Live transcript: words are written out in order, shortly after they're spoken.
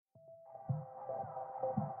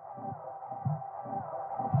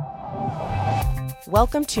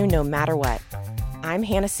Welcome to No Matter What. I'm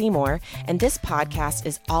Hannah Seymour, and this podcast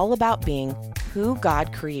is all about being who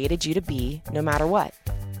God created you to be no matter what.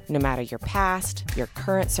 No matter your past, your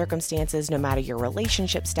current circumstances, no matter your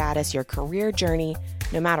relationship status, your career journey,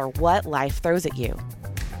 no matter what life throws at you.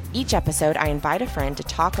 Each episode, I invite a friend to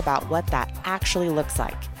talk about what that actually looks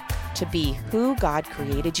like, to be who God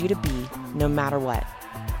created you to be no matter what.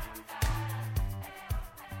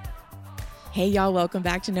 Hey y'all, welcome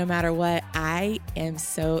back to No Matter What. I am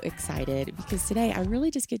so excited because today I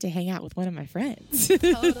really just get to hang out with one of my friends.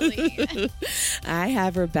 Totally. I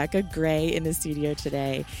have Rebecca Gray in the studio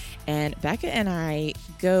today, and Becca and I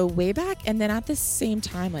go way back, and then at the same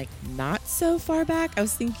time, like not so far back. I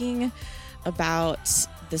was thinking about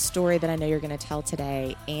the story that I know you're going to tell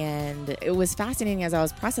today, and it was fascinating as I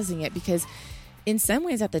was processing it because in some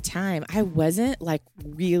ways at the time, I wasn't like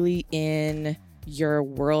really in your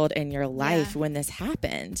world and your life when this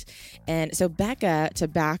happened. And so Becca, to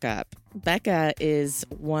back up, Becca is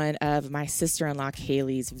one of my sister-in-law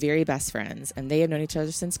Kaylee's very best friends, and they have known each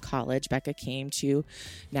other since college. Becca came to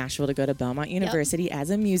Nashville to go to Belmont University as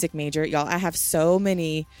a music major. Y'all, I have so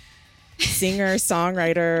many singer,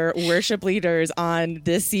 songwriter, worship leaders on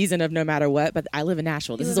this season of No Matter What, but I live in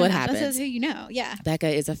Nashville. This is what happens. This is who you know. Yeah. Becca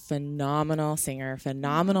is a phenomenal singer,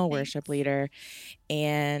 phenomenal worship leader,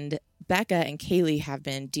 and Becca and Kaylee have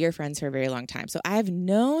been dear friends for a very long time. So I've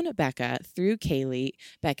known Becca through Kaylee.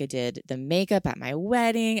 Becca did the makeup at my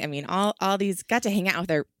wedding. I mean, all these, got to hang out with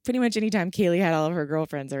her pretty much anytime Kaylee had all of her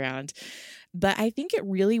girlfriends around. But I think it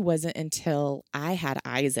really wasn't until I had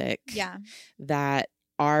Isaac that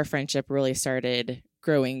our friendship really started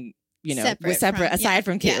growing, separate aside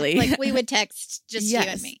from Kaylee. Like we would text just you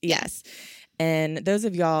and me. Yes. And those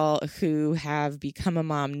of y'all who have become a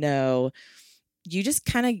mom know you just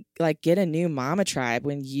kind of like get a new mama tribe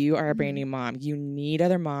when you are a brand new mom. You need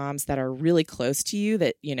other moms that are really close to you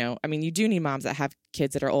that, you do need moms that have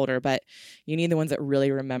kids that are older, but you need the ones that really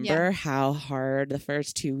remember how hard the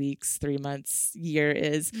first 2 weeks, 3 months, year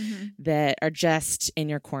is that are just in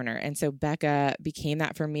your corner. And so Becca became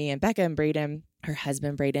that for me, and Becca and Braden, her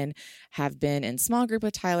husband Braden, have been in small group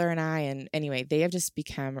with Tyler and I. And anyway, they have just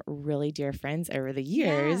become really dear friends over the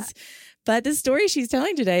years. Yeah. But the story she's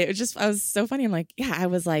telling today, I was so funny. I'm like, I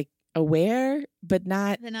was like aware, but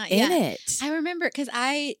not in it. I remember because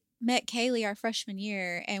I met Kaylee our freshman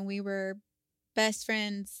year and we were best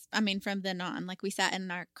friends. I mean, from then on, like we sat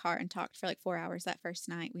in our car and talked for like 4 hours that first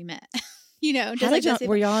night we met. Just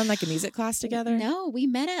were y'all in like a music class together? No, we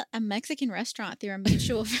met at a Mexican restaurant through a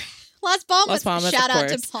mutual friend. Las Palmas. Shout out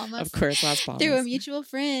to Palmas. Of course, Las Palmas. Through a mutual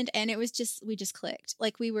friend. And it was we just clicked.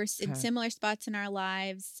 Like we were in similar spots in our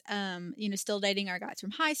lives, still dating our guys from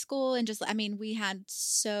high school. And we had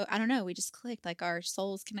we just clicked. Like our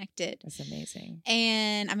souls connected. That's amazing.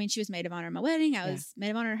 And she was maid of honor at my wedding. I was maid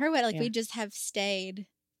of honor at her wedding. Like we just have stayed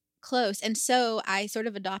close. And so I sort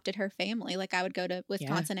of adopted her family. Like I would go to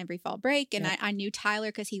Wisconsin every fall break, and I knew Tyler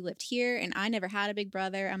because he lived here, and I never had a big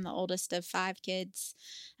brother. I'm the oldest of 5 kids,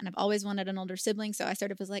 and I've always wanted an older sibling. So I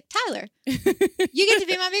sort of was like, Tyler, you get to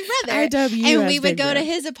be my big brother. And we would go to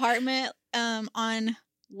his apartment on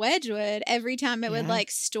Wedgwood every time it would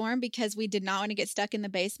like storm because we did not want to get stuck in the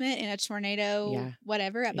basement in a tornado,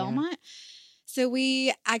 whatever at Belmont. So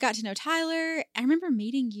I got to know Tyler. I remember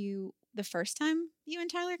meeting you the first time you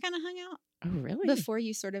and Tyler kind of hung out. Oh, really? Before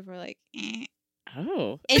you sort of were like,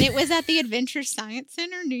 Oh. And it was at the Adventure Science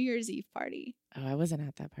Center New Year's Eve party. Oh, I wasn't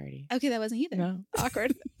at that party. Okay, that wasn't either. No.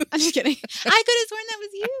 Awkward. I'm just kidding. I could have sworn that was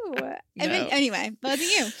you. No. Anyway, that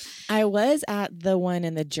wasn't you. I was at the one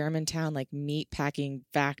in the Germantown, like meat packing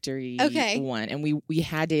factory one. And we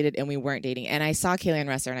had dated and we weren't dating. And I saw Kaylee and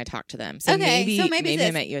Ressler and I talked to them. So maybe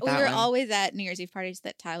I met you at that one. We were always at New Year's Eve parties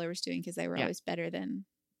that Tyler was doing because they were always better than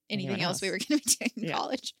anything else we were going to be doing in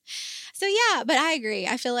college. So but I agree.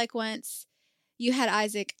 I feel like once you had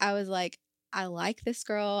Isaac, I was like, I like this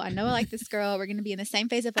girl. I know I like this girl. We're going to be in the same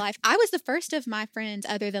phase of life. I was the first of my friends,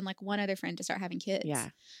 other than like one other friend, to start having kids. Yeah.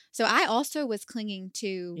 So I also was clinging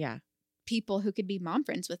to people who could be mom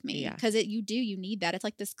friends with me because you need that. It's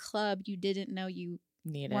like this club you didn't know you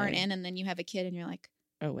weren't in, and then you have a kid and you're like,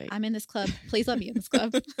 oh wait, I'm in this club. Please let me in this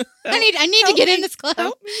club. I need to get in this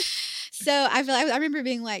club. So I remember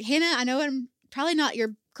being like, Hannah, I know I'm probably not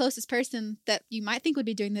your closest person that you might think would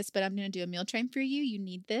be doing this, but I'm going to do a meal train for you. You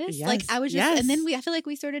need this. Yes. Like I was just, and then I feel like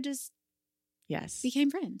we sort of just became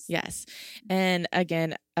friends. Yes. And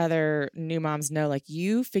again, other new moms know, like,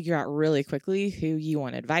 you figure out really quickly who you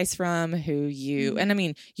want advice from, and you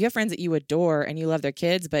have friends that you adore and you love their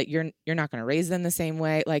kids, but you're not going to raise them the same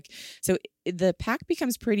way. Like, so the pack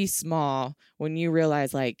becomes pretty small when you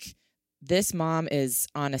realize, like, this mom is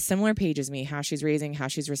on a similar page as me, how she's raising, how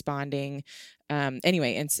she's responding.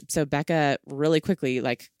 Anyway, and so Becca really quickly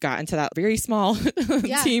got into that very small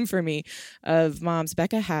team for me of moms.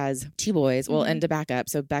 Becca has 2 boys. Well, and to back up,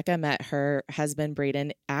 so Becca met her husband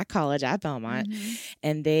Braden at college at Belmont,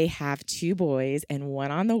 and they have 2 boys and 1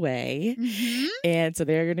 on the way. And so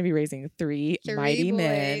they're going to be raising 3 mighty boys.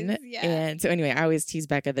 Men. Yeah. And so anyway, I always tease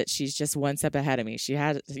Becca that she's just 1 step ahead of me. She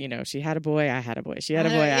had a boy, I had a boy. She had a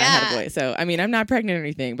boy, I had a boy. So I mean, I'm not pregnant or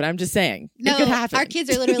anything, but I'm just saying it could happen. Our kids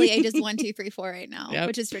are literally ages 1, 2, 3, 4 right now,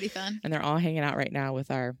 which is pretty fun. And they're all hanging out right now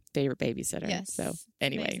with our favorite babysitter. Yes. So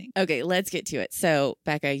anyway, okay, let's get to it. So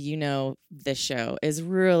Becca, this show is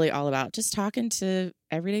really all about just talking to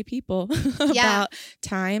everyday people about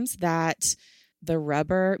times that the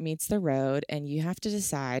rubber meets the road and you have to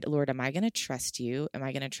decide, Lord, am I going to trust you? Am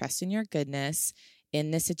I going to trust in your goodness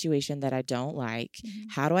in this situation that I don't like?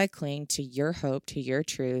 How do I cling to your hope, to your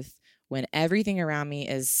truth when everything around me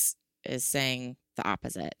is saying the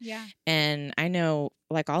opposite? Yeah. And I know,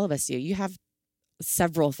 like all of us do, you have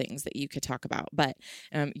several things that you could talk about, but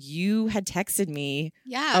you had texted me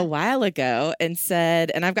a while ago and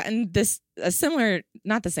said, and I've gotten a similar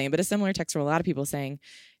text from a lot of people saying,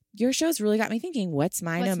 your show's really got me thinking, what's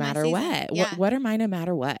my no matter what? Yeah. What are my no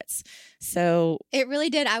matter whats? So it really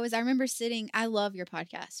did. I remember I love your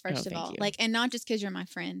podcast, first of all, and not just because you're my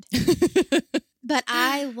friend, but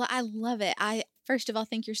I love it. First of all,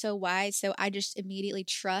 think you're so wise. So I just immediately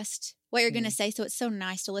trust what you're going to say. So it's so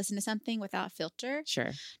nice to listen to something without filter. Sure.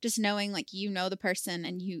 Just knowing the person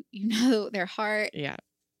and you know their heart. Yeah.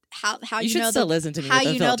 How you should still listen to me. How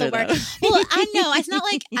with you filter, know the word. Well, I know it's not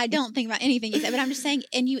like I don't think about anything you said, but I'm just saying.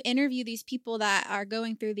 And you interview these people that are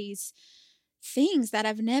going through these things that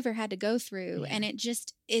I've never had to go through, and it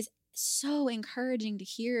just is so encouraging to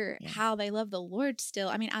hear how they love the Lord still.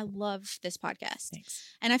 I mean, I love this podcast. Thanks.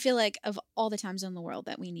 And I feel like of all the times in the world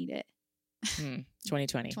that we need it.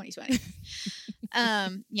 2020.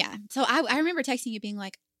 Yeah. So I remember texting you being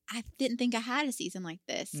like, I didn't think I had a season like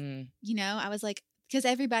this. I was like, because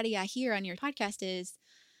everybody I hear on your podcast is,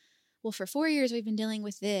 well, for 4 years we've been dealing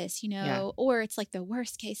with this, or it's like the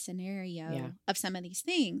worst case scenario of some of these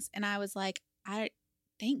things. And I was like, I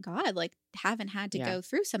thank God, haven't had to go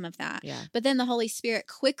through some of that. Yeah. But then the Holy Spirit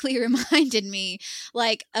quickly reminded me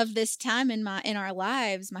of this time in our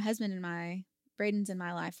lives, my husband and Braden's in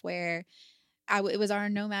my life, where it was our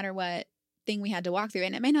no matter what thing we had to walk through.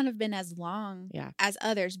 And it may not have been as long as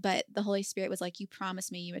others, but the Holy Spirit was like, you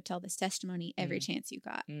promised me you would tell this testimony every chance you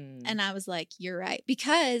got. And I was like, you're right.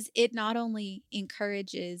 Because it not only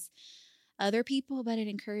encourages other people, but it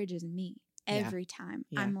encourages me every time.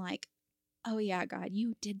 Yeah. I'm like, oh yeah, God,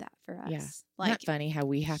 you did that for us. Yeah. Isn't that funny how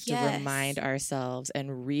we have to remind ourselves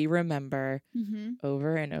and remember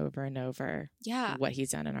over and over and over what he's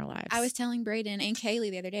done in our lives. I was telling Braden and Kaylee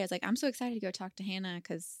the other day, I was like, I'm so excited to go talk to Hannah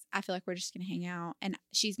because I feel like we're just going to hang out and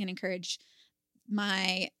she's going to encourage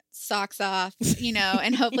my socks off,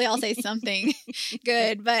 and hopefully I'll say something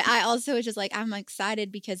good. But I also was just like, I'm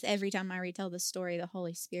excited because every time I retell the story, the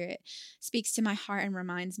Holy Spirit speaks to my heart and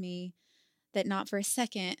reminds me that not for a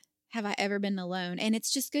second have I ever been alone? And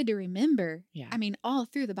it's just good to remember. Yeah. I mean, all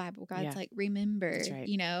through the Bible, God's like, remember, That's right.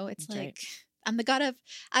 It's That's like, right. I'm the God of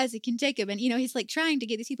Isaac and Jacob. And, he's like trying to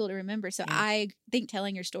get these people to remember. So I think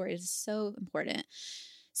telling your story is so important.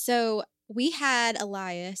 So we had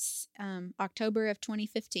Elias, October of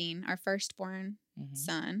 2015, our firstborn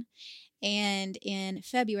son. And in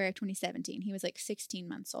February of 2017, he was 16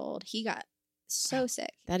 months old. He got so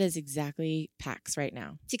sick. That is exactly Pax right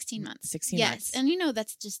now. 16 months. 16 months. Yes. And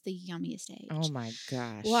that's just the yummiest age. Oh my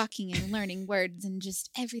gosh. Walking and learning words and just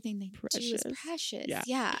everything they do is precious.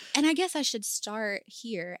 Yeah. And I guess I should start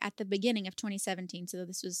here at the beginning of 2017. So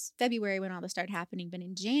this was February when all this started happening. But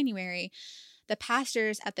in January, the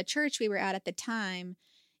pastors at the church we were at the time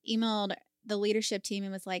emailed the leadership team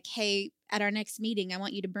and was like, hey, at our next meeting, I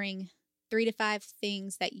want you to bring 3 to 5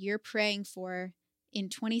 things that you're praying for in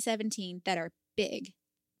 2017 that are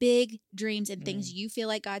big dreams and things you feel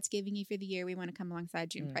like God's giving you for the year. We want to come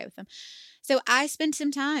alongside you and pray with them. So I spent some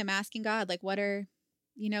time asking God, what are,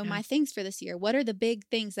 my things for this year? What are the big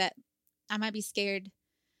things that I might be scared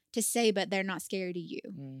to say, but they're not scary to you?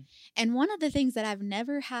 And one of the things that I've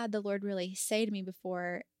never had the Lord really say to me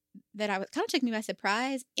before that kind of took me by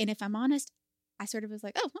surprise. And if I'm honest, I sort of was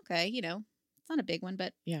like, oh, okay, it's not a big one,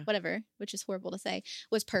 but whatever, which is horrible to say,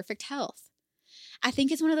 was perfect health. I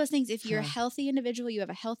think it's one of those things, if you're a healthy individual, you have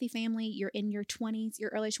a healthy family, you're in your 20s, your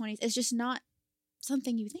early 20s, it's just not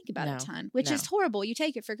something you think about a ton, which is horrible. You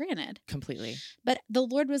take it for granted. Completely. But the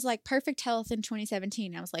Lord was like, perfect health in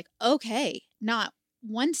 2017. I was like, okay, not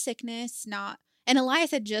one sickness, not And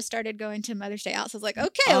Elias had just started going to Mother's Day out. So I was like,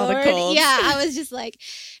 okay, All the Lord. colds. Yeah, I was just like,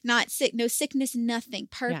 not sick, no sickness, nothing.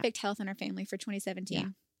 Perfect health in our family for 2017. Yeah.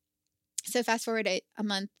 So fast forward a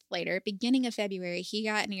month later, beginning of February, he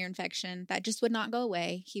got an ear infection that just would not go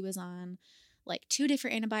away. He was on like 2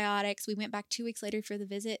 different antibiotics. We went back 2 weeks later for the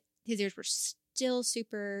visit. His ears were still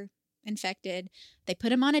super infected. They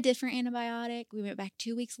put him on a different antibiotic. We went back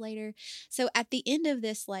 2 weeks later. So at the end of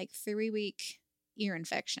this like 3-week ear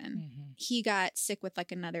infection, he got sick with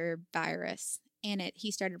like another virus, and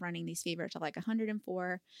he started running these fevers of like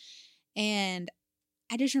 104. And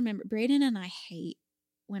I just remember Braden and I hate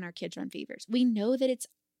when our kids run fevers. We know that it's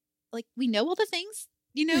like, we know all the things,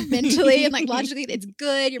 you know, mentally and like logically it's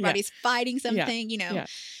good. Your body's fighting something, you know,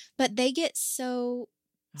 but they get so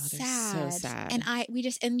sad. So sad.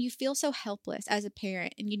 And you feel so helpless as a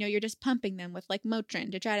parent, and you know, you're just pumping them with like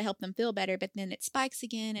Motrin to try to help them feel better, but then it spikes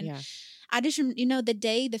again. And I just, you know, the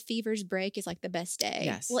day the fevers break is like the best day.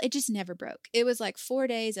 Yes. Well, it just never broke. It was like 4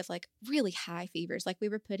 days of like really high fevers. Like we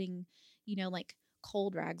were putting, you know, like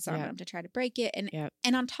cold rags on them to try to break it.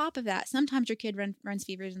 And on top of that, sometimes your kid runs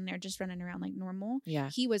fevers and they're just running around like normal. Yeah.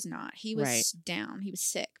 He was not. He was down. He was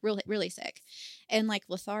sick, really, really sick, and like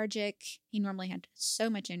lethargic. He normally had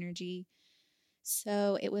so much energy.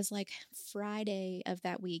 So it was like Friday of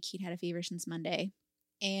that week. He'd had a fever since Monday,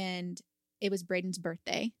 and it was Braden's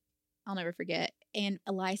birthday. I'll never forget. And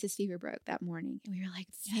Elias's fever broke that morning, and we were like,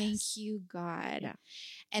 thank you, God. Yeah.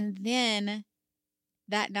 And then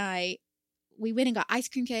that night, we went and got ice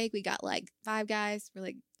cream cake. We got like 5 guys. We're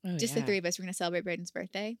like, the 3 of us were going to celebrate Braden's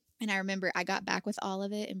birthday. And I remember I got back with all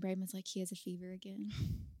of it, and Braden was like, he has a fever again.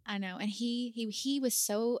 I know. And he was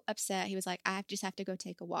so upset. He was like, I just have to go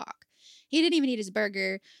take a walk. He didn't even eat his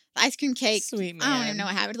burger. The ice cream cake. Sweet man. I don't even know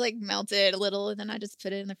what happened. It like melted a little, and then I just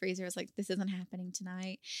put it in the freezer. I was like, this isn't happening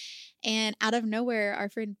tonight. And out of nowhere, our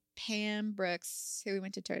friend Pam Brooks, who we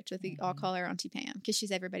went to church with, we all call her Auntie Pam because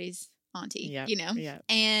she's everybody's auntie, you know? Yeah.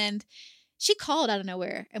 And she called out of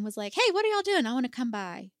nowhere and was like, hey, what are y'all doing? I want to come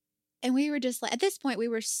by. And we were just like, at this point, we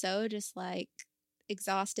were so just like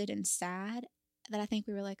exhausted and sad that I think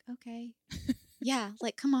we were like, okay, yeah,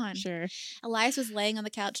 like, come on. Sure. Elias was laying on the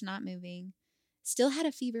couch, not moving, still had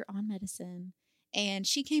a fever, on medicine. And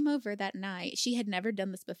she came over that night. She had never done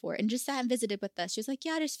this before and just sat and visited with us. She was like,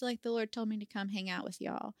 yeah, I just feel like the Lord told me to come hang out with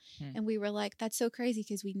y'all. And we were like, that's so crazy,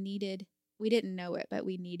 because we didn't know it, but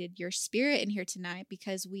we needed your spirit in here tonight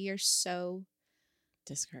because we are so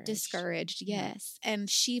discouraged. Yes. And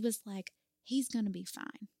she was like, he's going to be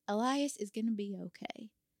fine. Elias is going to be okay.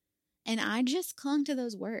 And I just clung to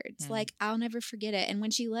those words. Like, I'll never forget it. And when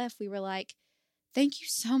she left, we were like, thank you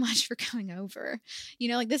so much for coming over. You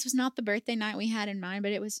know, like, this was not the birthday night we had in mind,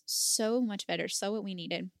 but it was so much better. So what we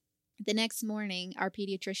needed. The next morning, our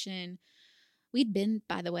pediatrician, we'd been,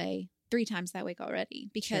 by the way, 3 times that week already,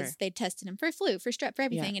 because they tested him for flu, for strep, for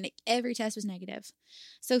everything. And every test was negative.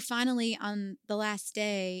 So finally on the last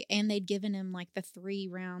day, and they'd given him like the 3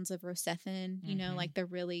 rounds of Rocephin, you know, like they're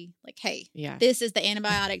really like, hey, this is the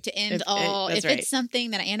antibiotic to end all. If it's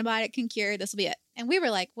something that an antibiotic can cure, this will be it. And we were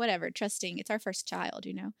like, whatever, trusting. It's our first child,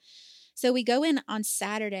 you know. So we go in on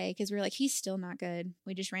Saturday because we were like, he's still not good.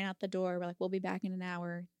 We just ran out the door. We're like, we'll be back in an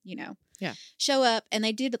hour, you know. Yeah. Show up, and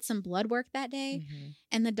they did some blood work that day.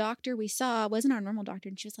 And the doctor we saw wasn't our normal doctor.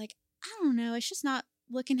 And she was like, I don't know. It's just not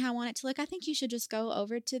looking how I want it to look. I think you should just go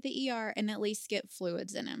over to the ER and at least get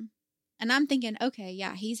fluids in him. And I'm thinking, okay,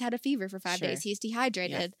 yeah, he's had a fever for 5 days. He's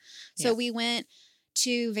dehydrated. So we went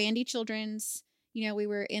to Vandy Children's. You know, we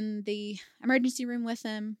were in the emergency room with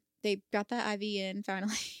them. They got that IV in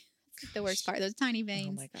finally. The worst part, those tiny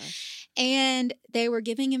veins. Oh my gosh. And they were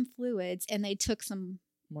giving him fluids, and they took some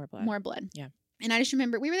more blood. Yeah. And I just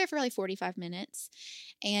remember we were there for like 45 minutes,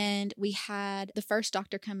 and we had the first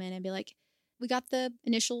doctor come in and be like, we got the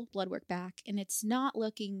initial blood work back, and it's not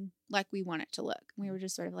looking like we want it to look. And we were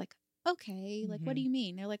just sort of like, okay, like, what do you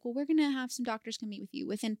mean? They're like, well, we're going to have some doctors come meet with you.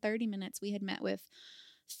 Within 30 minutes, we had met with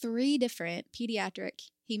 3 different pediatric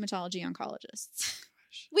hematology oncologists.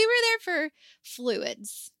 We were there for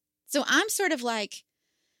fluids. So I'm sort of like,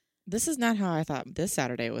 this is not how I thought this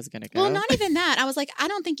Saturday was going to go. Well, not even that. I was like, I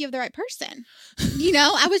don't think you have the right person. You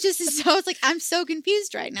know, I was like, I'm so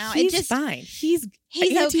confused right now. He's fine. He's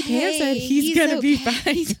Auntie okay. Pam said he's going to be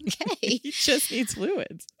fine. He's okay. He just needs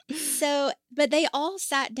fluids. So, but they all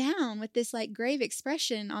sat down with this like grave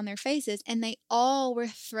expression on their faces, and they all were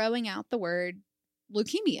throwing out the word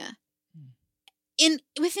leukemia.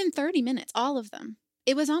 Within 30 minutes, all of them.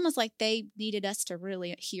 It was almost like they needed us to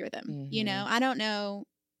really hear them. You know, I don't know.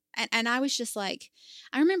 And I was just like,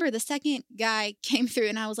 I remember the second guy came through,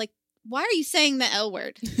 and I was like, why are you saying the L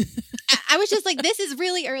word? I was just like, this is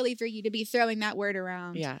really early for you to be throwing that word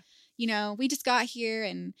around. Yeah. You know, we just got here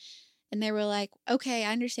and they were like, okay,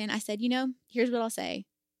 I understand. I said, here's what I'll say.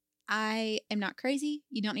 I am not crazy.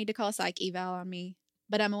 You don't need to call a psych eval on me,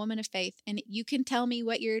 but I'm a woman of faith and you can tell me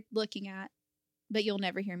what you're looking at, but you'll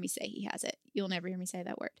never hear me say he has it. You'll never hear me say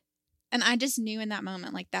that word. And I just knew in that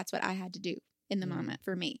moment, like that's what I had to do in the moment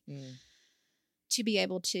for me to be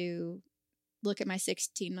able to look at my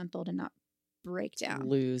 16-month-old and not break down.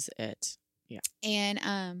 Lose it. Yeah.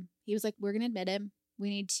 And he was like, we're going to admit him. We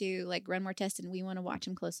need to like run more tests and we want to watch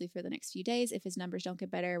him closely for the next few days. If his numbers don't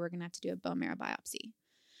get better, we're going to have to do a bone marrow biopsy.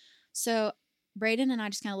 So Braden and I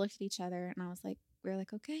just kind of looked at each other and we were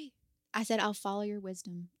like, okay. I said, I'll follow your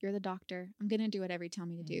wisdom. You're the doctor. I'm going to do whatever you tell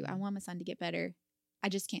me to do. I want my son to get better. I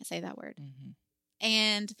just can't say that word.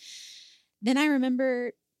 And then I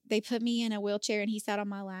remember they put me in a wheelchair and he sat on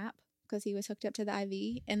my lap because he was hooked up to the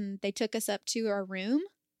IV. And they took us up to our room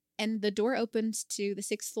and the door opens to the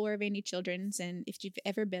 6th floor of Andy Children's. And if you've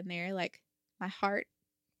ever been there, like my heart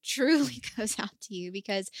truly goes out to you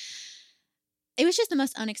because it was just the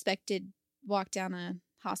most unexpected walk down a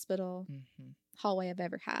hospital hallway I've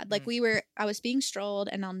ever had. Like I was being strolled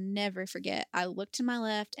and I'll never forget. I looked to my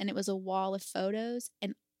left and it was a wall of photos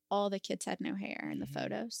and all the kids had no hair in the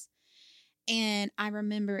photos. And I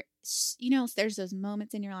remember, there's those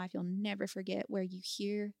moments in your life you'll never forget where you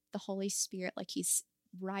hear the Holy Spirit like he's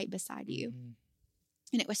right beside you.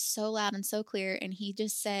 And it was so loud and so clear. And he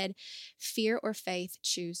just said, fear or faith,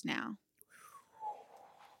 choose now.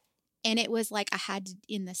 And it was like I had to,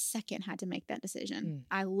 in the second, had to make that decision.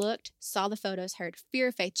 I looked, saw the photos, heard fear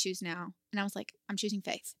or faith, choose now. And I was like, I'm choosing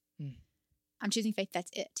faith. I'm choosing faith.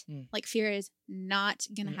 That's it. Like fear is not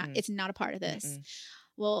going to happen. It's not a part of this.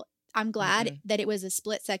 Well, I'm glad that it was a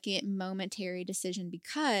split second momentary decision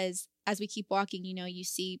because as we keep walking,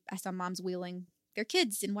 I saw moms wheeling their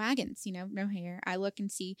kids in wagons, no hair. I look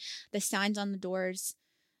and see the signs on the doors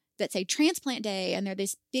that say transplant day. And they're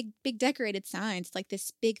this big, big decorated signs. It's like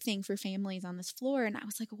this big thing for families on this floor. And I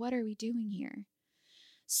was like, what are we doing here?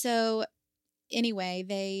 So anyway,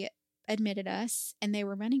 they admitted us and they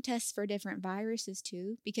were running tests for different viruses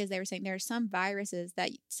too, because they were saying there are some viruses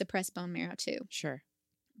that suppress bone marrow too. Sure.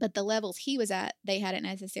 But the levels he was at, they hadn't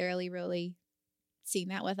necessarily really seen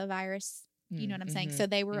that with a virus. You know what I'm saying? So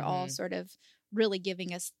they were all sort of really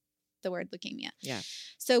giving us the word leukemia. Yeah.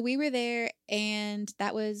 So we were there and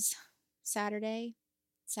that was Saturday.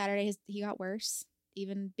 He got worse,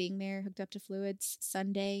 even being there hooked up to fluids.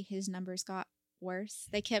 Sunday, his numbers got worse.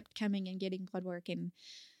 They kept coming and getting blood work and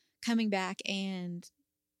coming back and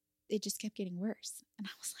it just kept getting worse. And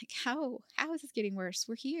I was like, how is this getting worse?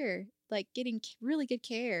 We're here, like getting really good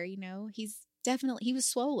care. He was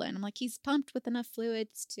swollen. I'm like, he's pumped with enough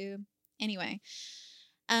fluids to, anyway.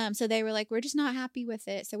 So they were like, we're just not happy with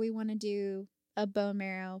it. So we want to do a bone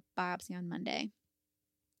marrow biopsy on Monday.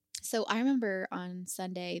 So I remember on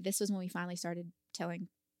Sunday, this was when we finally started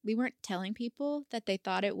we weren't telling people that they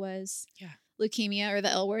thought it was leukemia or the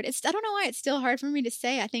L word. I don't know why it's still hard for me to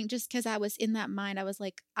say. I think just because I was in that mind, I was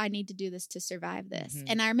like, I need to do this to survive this.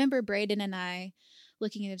 And I remember Braden and I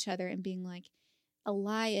looking at each other and being like,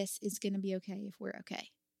 Elias is going to be okay if we're okay.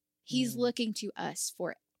 He's looking to us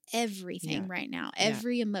for everything right now,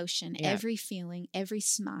 every emotion, every feeling, every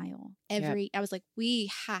smile, I was like,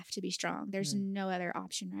 we have to be strong. There's no other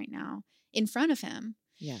option right now in front of him.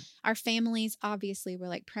 Yeah. Our families obviously were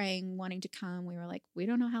like praying, wanting to come. We were like, we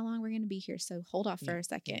don't know how long we're going to be here. So hold off for a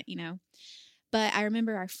second, But I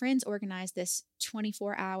remember our friends organized this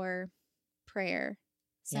 24-hour prayer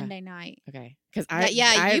Sunday night. Okay. Because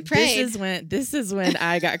you prayed. This is when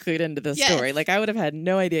I got clued into the story. Like I would have had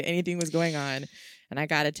no idea anything was going on. And I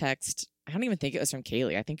got a text. I don't even think it was from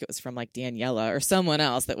Kaylee. I think it was from like Daniela or someone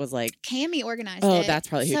else that was like, Cami organized it. Oh, that's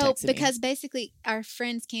probably who texted me. Because basically our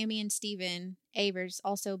friends Cami and Steven Avers,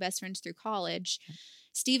 also best friends through college.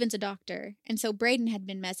 Steven's a doctor. And so Braden had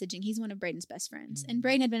been messaging. He's one of Braden's best friends. And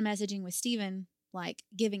Braden had been messaging with Steven, like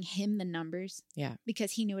giving him the numbers. Yeah.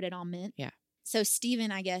 Because he knew what it all meant. Yeah. So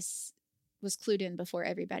Steven, I guess, was clued in before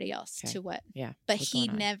everybody else to what. Yeah. But he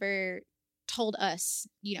never told us,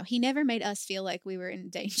 he never made us feel like we were in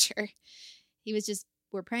danger. He was just,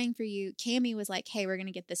 we're praying for you. Cami was like, hey, we're going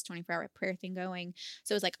to get this 24-hour prayer thing going.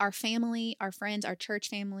 So it was like our family, our friends, our church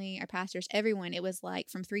family, our pastors, everyone. It was like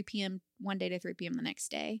from 3 p.m. one day to 3 p.m. the next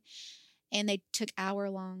day. And they took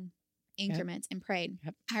hour-long increments and prayed.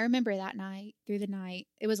 Yep. I remember that night, through the night,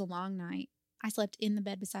 it was a long night. I slept in the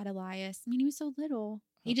bed beside Elias. I mean, he was so little.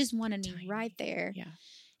 He just wanted me right there. Yeah.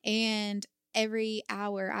 And every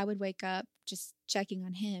hour I would wake up just checking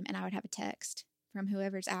on him and I would have a text from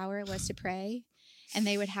whoever's hour it was to pray. And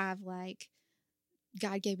they would have like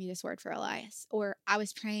God gave me this word for Elias. Or I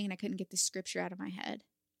was praying and I couldn't get the scripture out of my head.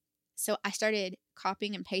 So I started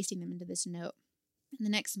copying and pasting them into this note. And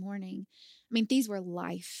the next morning, I mean, these were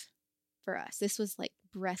life for us. This was like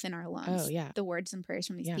breath in our lungs. Oh, yeah. The words and prayers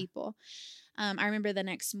from these people. I remember the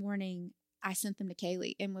next morning, I sent them to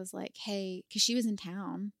Kaylee and was like, hey, because she was in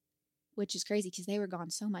town, which is crazy because they were gone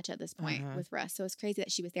so much at this point with Russ. So it's crazy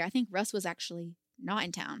that she was there. I think Russ was actually not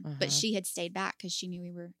in town, but she had stayed back because she knew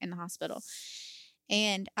we were in the hospital.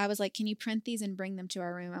 And I was like, can you print these and bring them to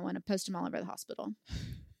our room? I want to post them all over the hospital.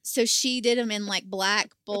 So she did them in like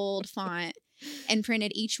black, bold font and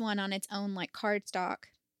printed each one on its own like cardstock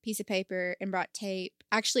piece of paper and brought tape.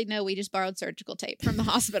 Actually, no, we just borrowed surgical tape from the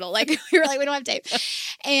hospital. Like we were like, we don't have tape.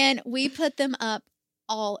 And we put them up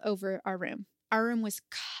all over our room. Our room was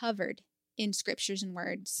covered in scriptures and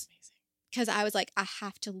words. Because I was like, I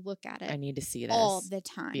have to look at it. I need to see this all the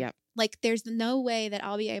time. Yep. Like there's no way that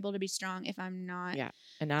I'll be able to be strong if I'm not. Yeah.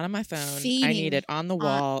 And not on my phone. I need it on the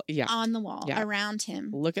wall. On the wall around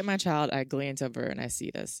him. Look at my child. I glance over and I see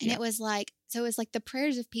this. And it was like, so it's like the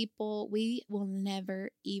prayers of people we will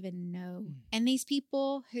never even know. And these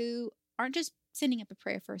people who aren't just sending up a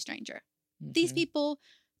prayer for a stranger. These people,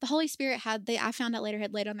 the Holy Spirit I found out later,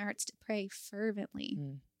 had laid on their hearts to pray fervently.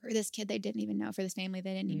 For this kid they didn't even know, for this family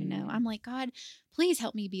they didn't even know. I'm like, God, please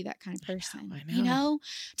help me be that kind of person. I know. You know,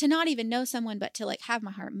 to not even know someone, but to like have my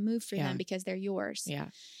heart move for them because they're yours. Yeah.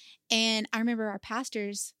 And I remember our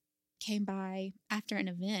pastors came by after an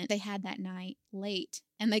event they had that night late,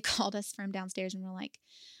 and they called us from downstairs and were like,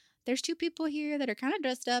 there's 2 people here that are kind of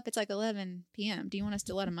dressed up. It's like 11 p.m. Do you want us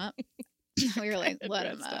to let them up? We were like, let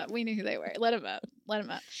them up. We knew who they were. Let them up. Let them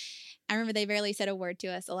up. I remember they barely said a word to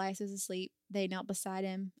us. Elias was asleep. They knelt beside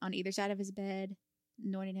him on either side of his bed,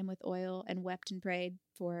 anointed him with oil, and wept and prayed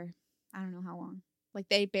for I don't know how long. Like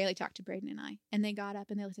they barely talked to Braden and I. And they got up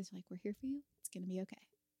and they looked at us like, we're here for you. It's going to be okay.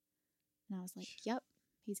 And I was like, yep,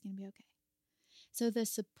 he's going to be okay. So the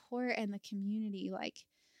support and the community, like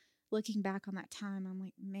looking back on that time, I'm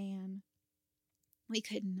like, man, we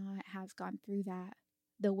could not have gone through that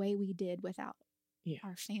the way we did without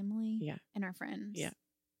our family and our friends. Yeah.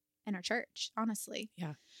 And our church, honestly.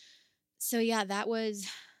 Yeah. So that was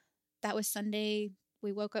Sunday.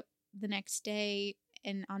 We woke up the next day,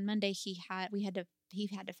 and on Monday he had to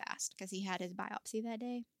fast because he had his biopsy that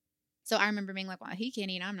day. So I remember being like, well, he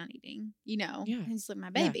can't eat, I'm not eating, you know. Yeah. He's like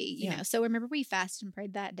my baby, you know. So I remember we fasted and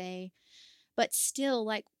prayed that day. But still,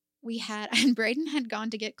 like and Braden had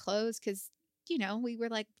gone to get clothes because, you know, we were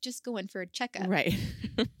like just going for a checkup. Right.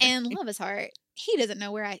 And love his heart, he doesn't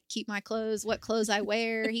know where I keep my clothes, what clothes I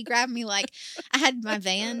wear. He grabbed me like, I had my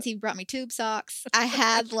Vans. He brought me tube socks. I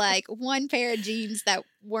had like one pair of jeans that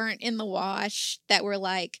weren't in the wash that were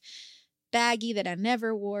like baggy that I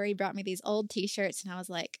never wore. He brought me these old t-shirts and I was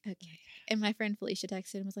like, okay. And my friend Felicia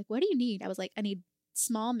texted and was like, what do you need? I was like, I need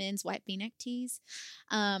small men's white V-neck tees,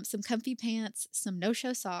 some comfy pants, some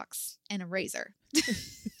no-show socks, and a razor.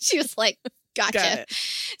 She was like, gotcha.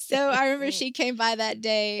 So I remember she came by that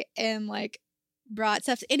day and like brought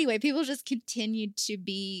stuff. Anyway, people just continued to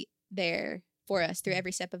be there for us through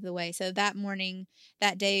every step of the way. So that morning,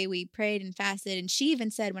 that day, we prayed and fasted. And she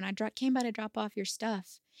even said, when I came by to drop off your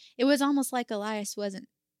stuff, it was almost like Elias wasn't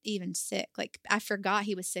even sick. Like I forgot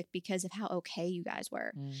he was sick because of how okay you guys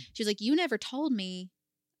were. She was like, you never told me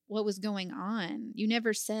what was going on. You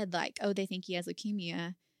never said like, oh, they think he has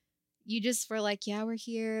leukemia. You just were like, yeah, we're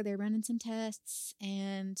here. They're running some tests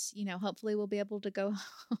and, you know, hopefully we'll be able to go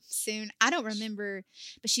home soon. I don't remember,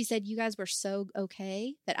 but she said you guys were so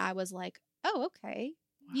okay that I was like, oh, okay.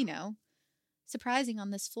 Wow. You know, surprising on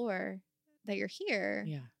this floor that you're here.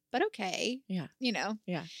 Yeah. But okay. Yeah. You know?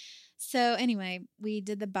 Yeah. So anyway, we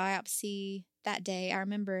did the biopsy that day. I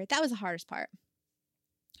remember that was the hardest part.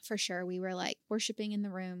 For sure. We were like worshiping in the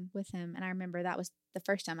room with him. And I remember that was the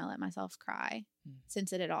first time I let myself cry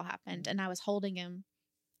since it had all happened. And I was holding him.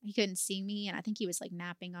 He couldn't see me. And I think he was like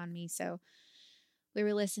napping on me. So we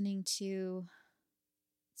were listening to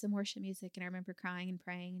some worship music. And I remember crying and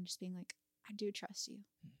praying and just being like, I do trust you.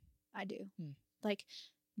 I do. Like,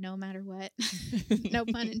 no matter what, no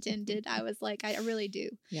pun intended. I was like, I really do.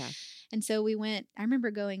 Yeah. And so we went, I remember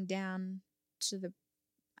going down to the,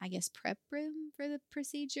 I guess, prep room for the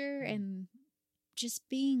procedure and just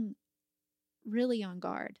being really on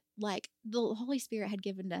guard. Like the Holy Spirit had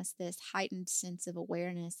given us this heightened sense of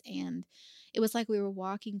awareness. And it was like we were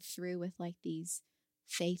walking through with like these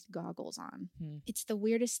faith goggles on. It's the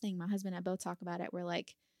weirdest thing. My husband and I both talk about it. We're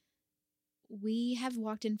like, we have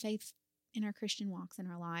walked in faith in our Christian walks in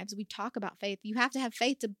our lives. We talk about faith. You have to have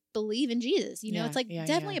faith to believe in Jesus. You know, it's like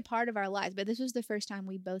definitely a part of our lives. But this was the first time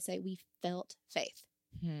we both say we felt faith.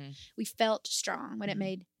 We felt strong when it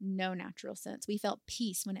made no natural sense. We felt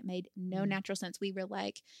peace when it made no natural sense. We were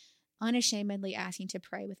like unashamedly asking to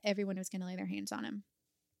pray with everyone who was going to lay their hands on him.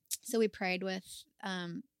 So we prayed with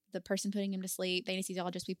the person putting him to sleep, the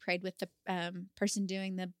anesthesiologist. We prayed with the person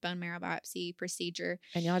doing the bone marrow biopsy procedure.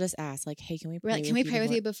 And y'all just asked, like, hey, can we pray We're like, can we pray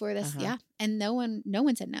with you before this? Yeah. And no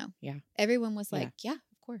one said no. Yeah. Everyone was like, yeah,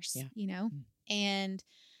 of course, you know? And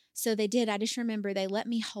so they did. I just remember they let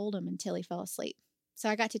me hold him until he fell asleep. So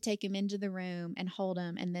I got to take him into the room and hold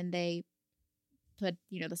him. And then they put,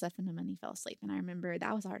 the stuff in him and he fell asleep. And I remember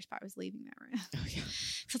that was the hardest part, was leaving that room. Oh, yeah.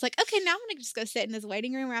 So it's like, okay, now I'm going to just go sit in this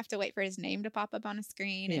waiting room where I have to wait for his name to pop up on a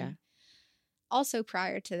screen. And also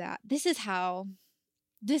prior to that, this is how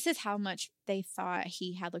much they thought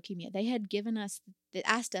he had leukemia. They had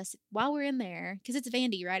asked us while we're in there, because it's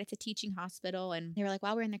Vandy, right? It's a teaching hospital. And they were like,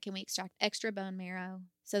 while we're in there, can we extract extra bone marrow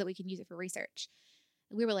so that we can use it for research?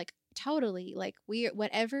 And we were like, totally. Like,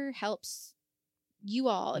 whatever helps you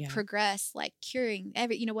all progress, like curing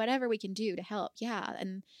whatever we can do to help. Yeah.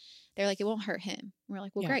 And they're like, it won't hurt him. And we're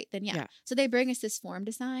like, well, great. Then So they bring us this form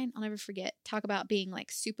to sign. I'll never forget. Talk about being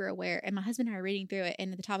like super aware. And my husband and I are reading through it.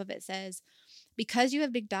 And at the top of it says, because you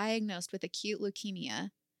have been diagnosed with acute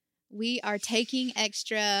leukemia, we are taking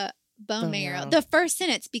extra bone marrow. The first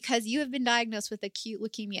sentence, because you have been diagnosed with acute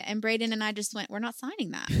leukemia. And Braden and I just went, we're not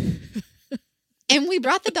signing that. And we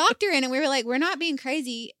brought the doctor in and we were like, we're not being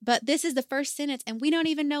crazy, but this is the first sentence and we don't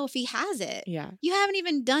even know if he has it. Yeah. You haven't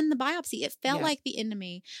even done the biopsy. It felt like the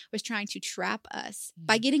enemy was trying to trap us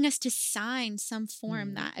by getting us to sign some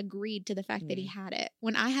form that agreed to the fact that he had it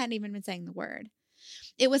when I hadn't even been saying the word.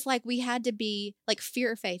 It was like we had to be like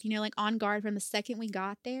fear or faith, like on guard from the second we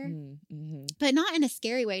got there, but not in a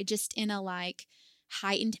scary way, just in a like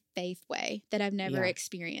heightened faith way that I've never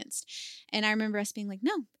experienced. And I remember us being like,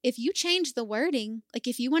 no, if you change the wording, like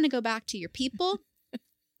if you want to go back to your people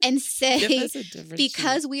and say,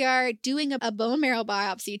 because we are doing a bone marrow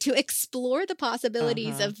biopsy to explore the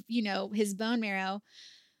possibilities of, his bone marrow,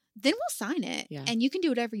 then we'll sign it. Yeah. And you can do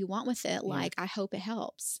whatever you want with it. Like, I hope it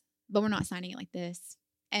helps, but we're not signing it like this.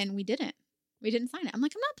 And we didn't sign it. I'm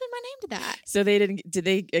like, I'm not putting my name to that. So did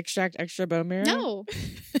they extract extra bone marrow? No.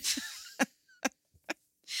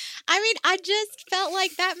 I mean, I just felt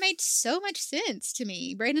like that made so much sense to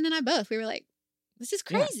me. Braden and I both. We were like, this is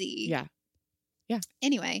crazy. Yeah.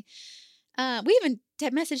 Anyway, we even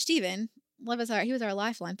messaged Steven. He was our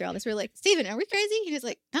lifeline through all this. We were like, Steven, are we crazy? He was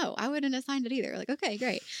like, no, I wouldn't have signed it either. We're like, okay,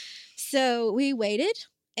 great. So we waited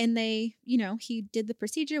and they, he did the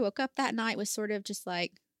procedure, woke up that night, was sort of just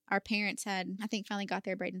like, our parents had, I think, finally got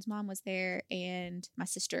there. Braden's mom was there and my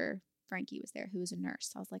sister Frankie was there, who was a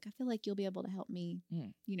nurse. I was like, I feel like you'll be able to help me,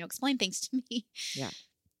 explain things to me. Yeah.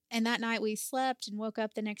 And that night we slept and woke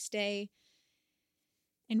up the next day.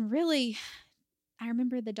 And really, I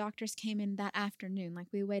remember the doctors came in that afternoon. Like,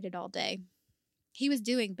 we waited all day. He was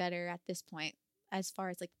doing better at this point, as far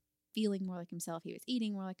as like feeling more like himself. He was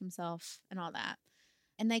eating more like himself and all that.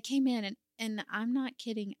 And they came in and I'm not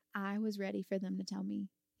kidding. I was ready for them to tell me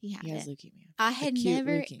he had leukemia. I had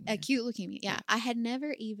acute leukemia. Yeah. I had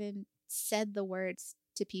never even said the words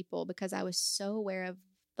to people because I was so aware of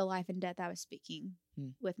the life and death I was speaking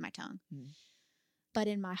with my tongue. But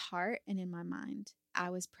in my heart and in my mind, I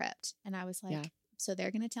was prepped and I was like, so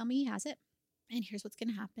they're going to tell me he has it. And here's what's going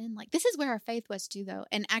to happen. Like, this is where our faith was too, though.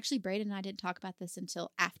 And actually, Braden and I didn't talk about this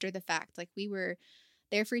until after the fact. Like, we were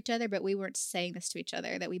there for each other, but we weren't saying this to each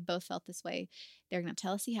other, that we both felt this way. They're going to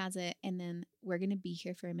tell us he has it. And then we're going to be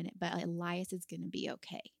here for a minute, but Elias is going to be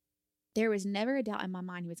okay. There was never a doubt in my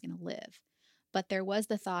mind he was going to live. But there was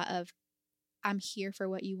the thought of, I'm here for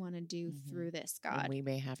what you want to do through this, God. And we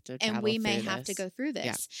may have to go through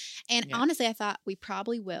this. Yeah. And honestly, I thought we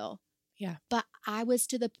probably will. Yeah. But I was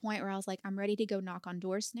to the point where I was like, I'm ready to go knock on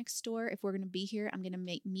doors next door. If we're going to be here, I'm going to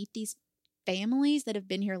meet these families that have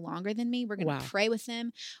been here longer than me. We're going to pray with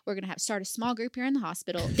them. We're going to start a small group here in the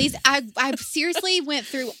hospital. I seriously went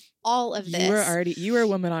through all of this. You were a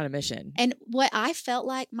woman on a mission. And what I felt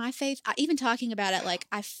like, my faith, even talking about it, like,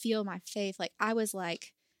 I feel my faith. Like, I was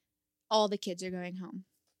like, all the kids are going home.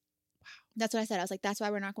 Wow. That's what I said. I was like, that's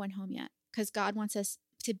why we're not going home yet. Because God wants us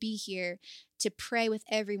to be here to pray with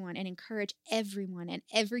everyone and encourage everyone. And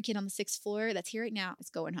every kid on the 6th floor that's here right now is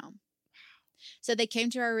going home. Wow. So they came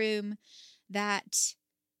to our room that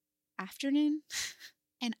afternoon.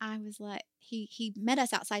 And I was like, he met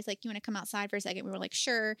us outside. He's like, you want to come outside for a second? We were like,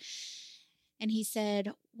 sure. And he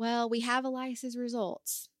said, well, we have Elias's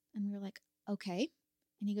results. And we were like, okay.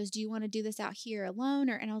 And he goes, do you want to do this out here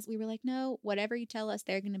alone? We were like, no, whatever you tell us,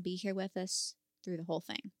 they're going to be here with us through the whole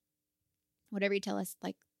thing. Whatever you tell us,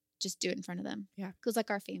 like, just do it in front of them. Yeah. Because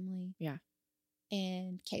like our family. Yeah.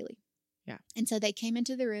 and Kaylee. Yeah. And so they came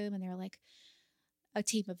into the room and they were like a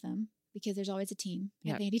team of them, because there's always a team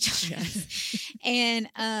at Vandy Children's. And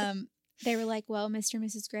they were like, well, Mr. and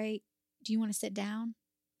Mrs. Gray, do you want to sit down?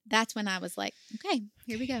 That's when I was like, okay,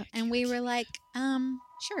 here we go. And we were like,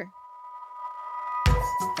 sure.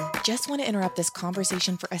 Just want to interrupt this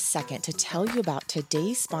conversation for a second to tell you about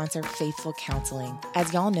today's sponsor, Faithful Counseling.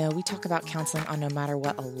 As y'all know, we talk about counseling on No Matter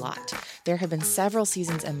What a lot. There have been several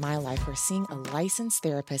seasons in my life where seeing a licensed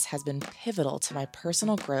therapist has been pivotal to my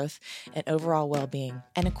personal growth and overall well-being.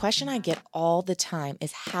 And a question I get all the time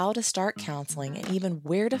is how to start counseling and even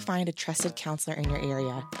where to find a trusted counselor in your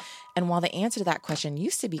area. And while the answer to that question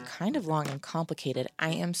used to be kind of long and complicated,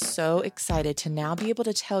 I am so excited to now be able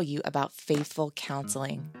to tell you about Faithful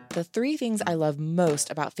Counseling. The 3 things I love most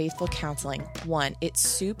about Faithful Counseling: 1, it's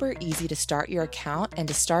super easy to start your account and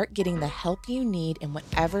to start getting the help you need in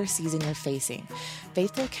whatever season you're facing.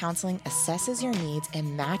 Faithful Counseling assesses your needs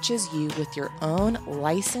and matches you with your own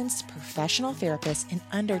licensed professional therapist in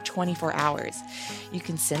under 24 hours. You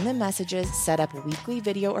can send them messages, set up weekly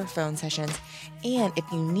video or phone sessions, and if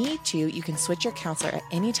you need to, you can switch your counselor at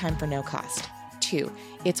any time for no cost. 2,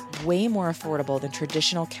 it's way more affordable than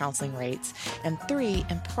traditional counseling rates. And 3,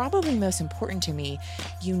 and probably most important to me,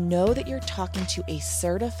 you know that you're talking to a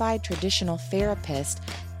certified traditional therapist,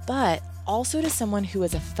 but also to someone who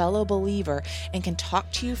is a fellow believer and can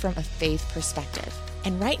talk to you from a faith perspective.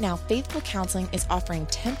 And right now, Faithful Counseling is offering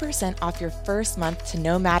 10% off your first month to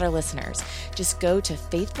No Matter listeners. Just go to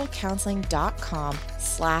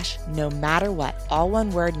faithfulcounseling.com/no-matter-what. All one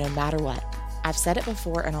word, no matter what. I've said it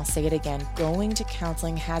before and I'll say it again. Going to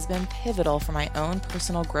counseling has been pivotal for my own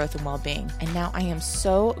personal growth and well-being. And now I am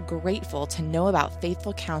so grateful to know about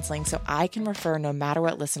Faithful Counseling so I can refer No Matter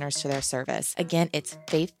What listeners to their service. Again, it's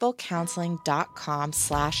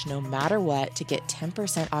faithfulcounseling.com/no-matter-what to get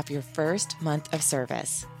 10% off your first month of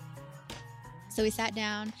service. So we sat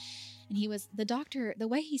down and the doctor, the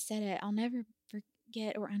way he said it, I'll never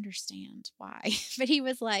forget or understand why. But he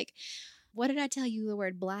was like, what did I tell you the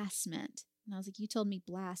word blast meant? And I was like, you told me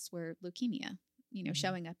blasts were leukemia,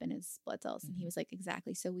 showing up in his blood cells. And he was like,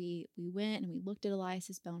 exactly. So we went and we looked at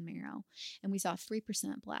Elias's bone marrow and we saw 3%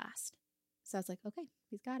 blast. So I was like, okay,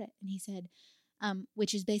 he's got it. And he said,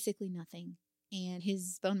 which is basically nothing. And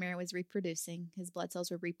his bone marrow was reproducing. His blood cells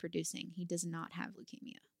were reproducing. He does not have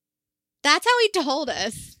leukemia. That's how he told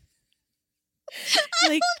us.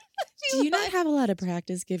 Like, do you not have a lot of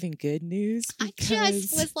practice giving good news? Because I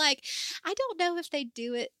just was like, I don't know if they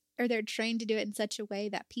do it or they're trained to do it in such a way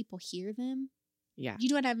that people hear them. Yeah. You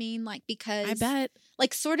know what I mean? Like, because I bet.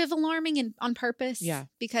 Like, sort of alarming and on purpose. Yeah.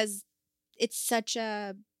 Because it's such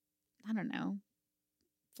a, I don't know,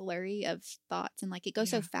 flurry of thoughts. And like, it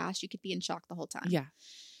goes so fast, you could be in shock the whole time. Yeah.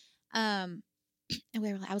 And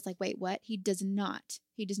I was like, wait, what? He does not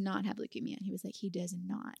have leukemia. And he was like, he does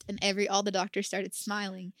not. And all the doctors started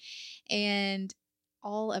smiling and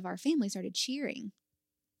all of our family started cheering.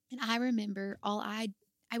 And I remember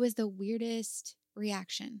I was the weirdest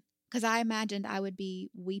reaction because I imagined I would be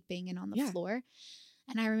weeping and on the floor.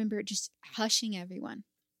 And I remember just hushing everyone.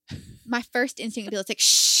 My first instinct would be like,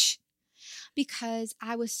 shh, because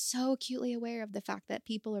I was so acutely aware of the fact that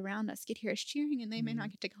people around us could hear us cheering and they may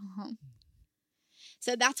not get to go home.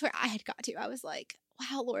 So that's where I had got to. I was like,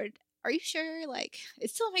 wow, Lord, are you sure? Like, it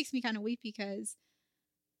still makes me kind of weep because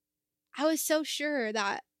I was so sure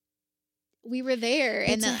that we were there.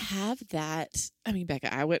 And to have that, I mean,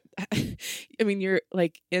 Becca, you're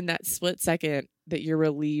like in that split second that you're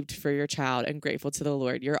relieved for your child and grateful to the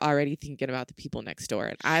Lord, you're already thinking about the people next door.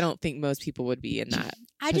 And I don't think most people would be in that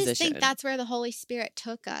position. Just think that's where the Holy Spirit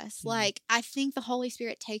took us. Mm-hmm. Like, I think the Holy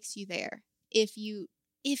Spirit takes you there. If you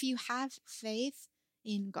have faith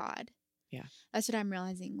in God. Yeah. That's what I'm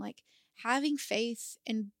realizing. Like, having faith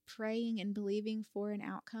and praying and believing for an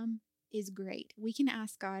outcome is great. We can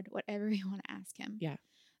ask God whatever we want to ask him. Yeah.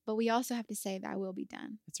 But we also have to say thy will be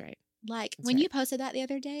done. That's right. Like, when you posted that the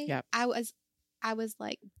other day, yep. I was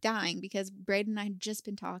like dying because Braden and I had just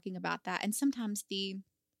been talking about that. And sometimes the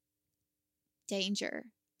danger,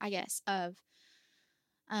 I guess, of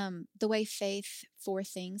the way faith for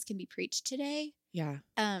things can be preached today. Yeah.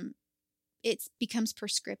 It becomes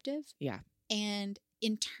prescriptive. Yeah. And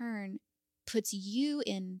in turn puts you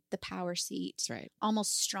in the power seat. That's right.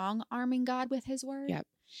 Almost strong arming God with his word. Yep.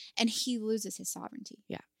 And he loses his sovereignty.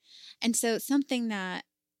 Yeah. And so something that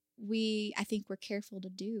I think we're careful to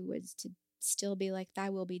do was to still be like, thy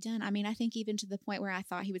will be done. I mean, I think even to the point where I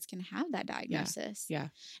thought he was going to have that diagnosis. Yeah.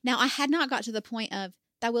 Now, I had not got to the point of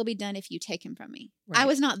thy will be done if you take him from me. Right. I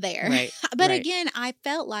was not there. Right. But right. again, I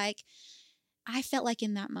felt like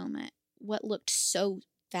in that moment, what looked so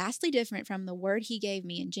vastly different from the word he gave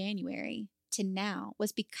me in January to now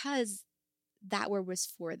was because that word was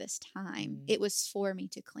for this time. It was for me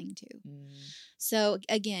to cling to. So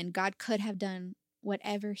again, God could have done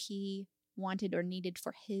whatever he wanted or needed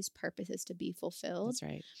for his purposes to be fulfilled. That's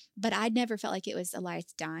right. But I never felt like it was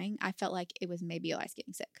Elias dying. I felt like it was maybe Elias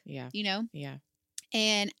getting sick. Yeah. You know? Yeah.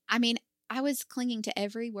 And I mean, I was clinging to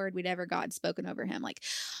every word we'd ever God spoken over him. Like,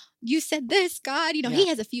 you said this, God, you know, he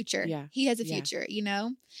has a future. Yeah. He has a future, you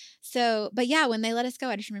know? So, but yeah, when they let us go,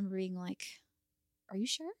 I just remember being like, are you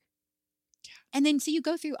sure? Yeah. And then, so you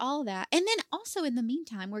go through all that. And then also in the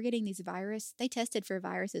meantime, we're getting these they tested for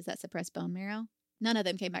viruses that suppress bone marrow. None of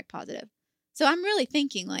them came back positive. So I'm really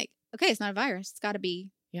thinking like, okay, it's not a virus. It's got to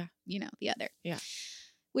be, you know, the other. Yeah.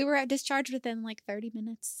 We were discharged within like 30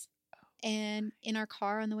 minutes and in our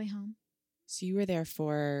car on the way home. So you were there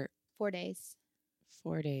for 4 days.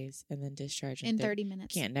 4 days and then discharged in 30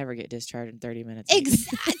 minutes. Can't never get discharged in 30 minutes.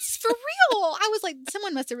 Exactly. For real. I was like,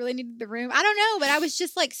 someone must have really needed the room. I don't know, but I was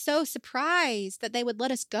just like so surprised that they would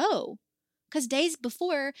let us go. Because days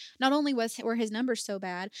before, not only were his numbers so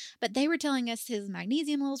bad, but they were telling us his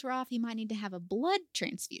magnesium levels were off. He might need to have a blood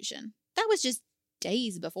transfusion. That was just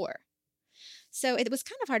days before. So it was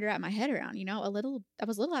kind of hard to wrap my head around, you know, I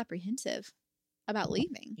was a little apprehensive about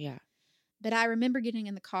leaving. Yeah. But I remember getting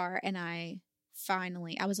in the car and I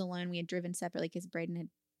was alone. We had driven separately because Braden had,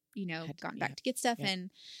 you know, gone back to get stuff. Yeah. And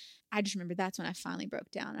I just remember that's when I finally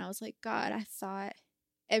broke down. And I was like, God, I thought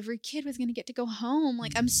every kid was going to get to go home.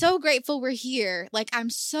 Like, I'm so grateful we're here. Like, I'm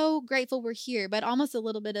so grateful we're here. But almost a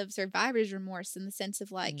little bit of survivor's remorse in the sense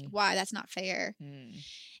of like, why? That's not fair.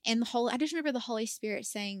 And I just remember the Holy Spirit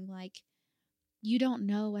saying like, you don't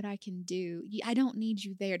know what I can do. I don't need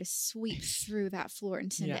you there to sweep through that floor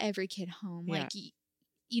and send every kid home. Yeah. Like,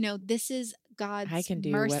 you know, this is God's mercy. I can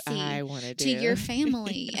do what I want to do to your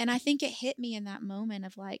family. And I think it hit me in that moment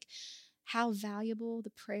of like how valuable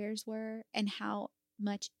the prayers were and how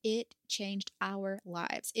much it changed our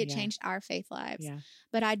lives. It changed our faith lives. Yeah.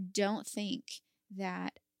 But I don't think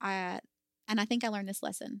that and I think I learned this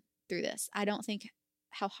lesson through this. I don't think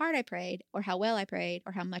how hard I prayed or how well I prayed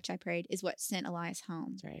or how much I prayed is what sent Elias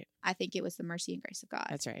home. That's right. I think it was the mercy and grace of God.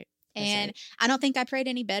 That's right. And I don't think I prayed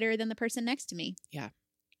any better than the person next to me. Yeah.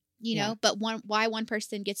 You know, but why one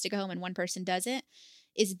person gets to go home and one person doesn't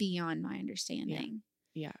is beyond my understanding.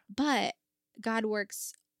 Yeah. But God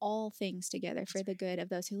works all things together for the good of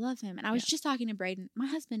those who love him. And I was just talking to Braden. My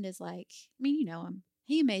husband is like, I mean, you know him.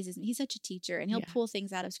 He amazes me. He's such a teacher and he'll pull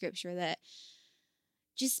things out of scripture that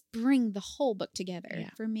just bring the whole book together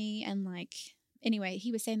for me. And like, anyway,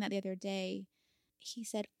 he was saying that the other day. He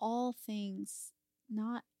said, all things,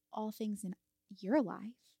 not all things in your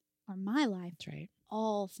life or my life. That's right.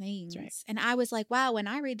 All things. Right. And I was like, wow, when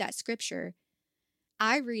I read that scripture,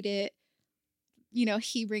 I read it, you know,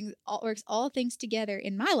 he works all things together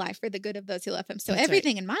in my life for the good of those who love him. So that's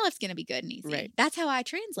everything in my life is going to be good and easy. Right. That's how I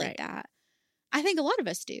translate that. I think a lot of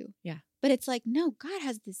us do. Yeah. But it's like, no, God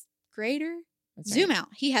has this greater zoom out.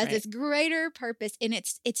 He has this greater purpose and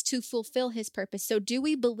it's to fulfill his purpose. So do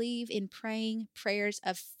we believe in praying prayers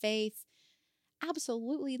of faith?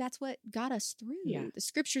 Absolutely. That's what got us through the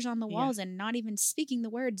scriptures on the walls and not even speaking the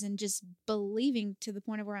words and just believing to the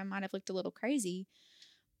point of where I might have looked a little crazy,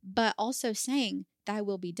 but also saying thy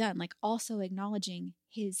will be done. Like also acknowledging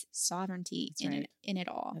his sovereignty in it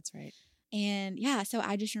all. That's right. And so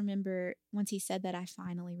I just remember once he said that, I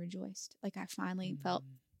finally rejoiced. Like I finally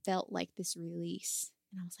felt like this release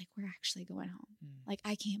and I was like, we're actually going home. Like,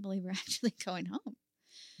 I can't believe we're actually going home.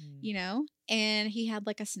 You know, and he had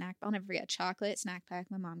like a snack. I'll never forget, chocolate snack pack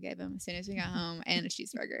my mom gave him as soon as we got home and a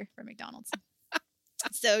cheeseburger from McDonald's.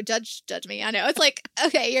 So judge me. I know it's like,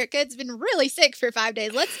 okay, your kid's been really sick for 5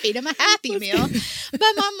 days. Let's feed him a Happy Meal. But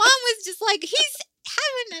my mom was just like, he's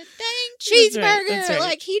having a dang cheeseburger. That's right.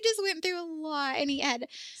 Like he just went through a lot and he had,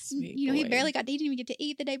 he barely he didn't even get to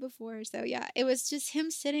eat the day before. So yeah, it was just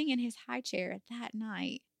him sitting in his high chair that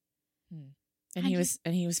night. And he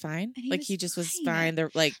was fine. Like he just was fine. They're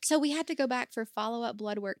like, so we had to go back for follow-up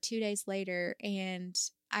blood work 2 days later. And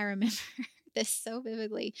I remember this so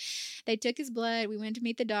vividly. They took his blood. We went to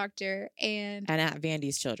meet the doctor and at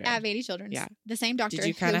Vandy's Children's. At Vandy's Children's. Yeah. The same doctor. Did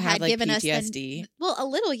you kind of have like PTSD? Well, a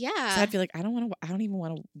little, yeah. So I'd be like, I don't even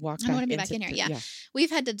want to walk back. I don't want to be back in here. Yeah. We've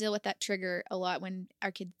had to deal with that trigger a lot when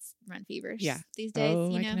our kids run fevers. Yeah. These days.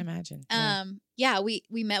 Oh, I can imagine.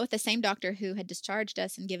 We met with the same doctor who had discharged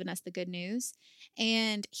us and given us the good news.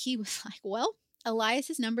 And he was like, well,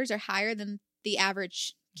 Elias's numbers are higher than the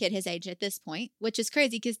average kid his age at this point, which is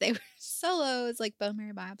crazy because they were so low. It's like bone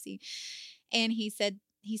marrow biopsy. And he said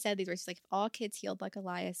these words, like, if all kids healed like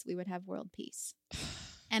Elias, we would have world peace.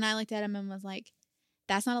 And I looked at him and was like,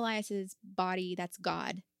 That's not Elias's body. That's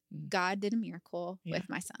God. God did a miracle with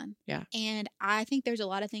my son. Yeah. And I think there's a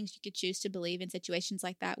lot of things you could choose to believe in situations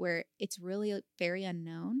like that where it's really very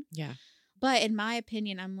unknown. Yeah. But in my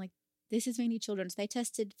opinion, I'm like, this is Vandy Children's. They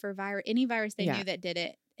tested for any virus they knew that did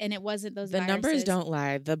it. And it wasn't those viruses. The numbers don't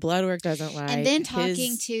lie. The blood work doesn't lie. And then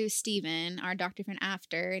talking to Stephen, our doctor friend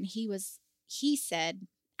after, and he said,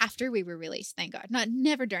 after we were released, thank God,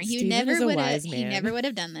 never during. He never would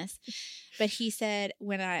have done this. But he said,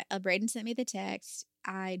 when Braden sent me the text,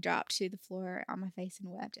 I dropped to the floor on my face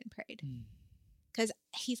and wept and prayed. Because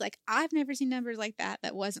he's like, I've never seen numbers like that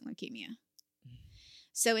wasn't leukemia.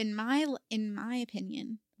 So in my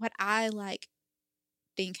opinion, what I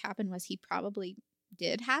think happened was he probably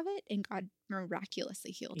did have it and God miraculously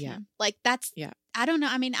healed him. Like that's, I don't know.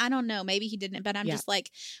 I mean, I don't know. Maybe he didn't, but I'm just like,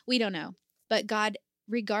 we don't know. But God,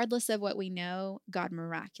 regardless of what we know, God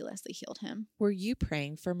miraculously healed him. Were you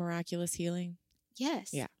praying for miraculous healing? Yes.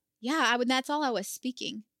 Yeah. Yeah. That's all I was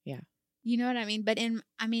speaking. Yeah. You know what I mean? But in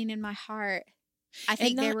my heart, I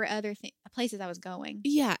think there were other places I was going.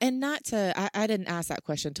 Yeah. And not to, I didn't ask that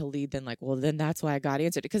question to lead then then that's why God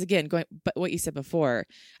answered it. Because again, but what you said before,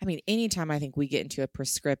 I mean, anytime I think we get into a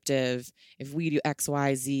prescriptive, if we do X,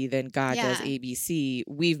 Y, Z, then God does A, B, C,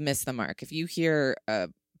 we've missed the mark. If you hear a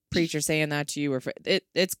preacher saying that to you, or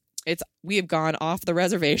we have gone off the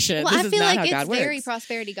reservation. Well, this I feel is not like how it's God very works.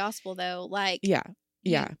 prosperity gospel though. Like, yeah.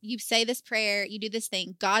 You say this prayer, you do this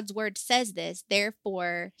thing. God's word says this,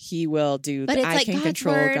 therefore He will do. But it's I like can God's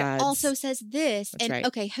control word God's. also says this. That's and right.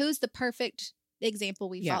 okay, who's the perfect example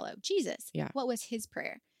we follow? Jesus. Yeah. What was his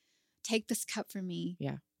prayer? Take this cup from me.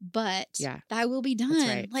 Yeah. But thy will be done. That's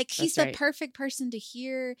right. Like he's the perfect person to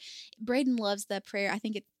hear. Braden loves the prayer. I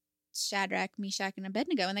think it's Shadrach, Meshach, and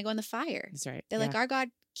Abednego, and they go in the fire. That's right. They're like, our God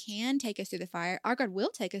can take us through the fire. Our God will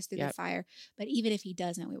take us through the fire. But even if he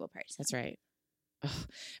doesn't, we will praise him. That's right. Oh,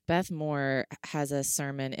 Beth Moore has a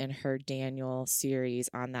sermon in her Daniel series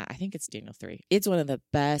on that. I think it's Daniel 3. It's one of the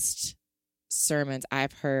best sermons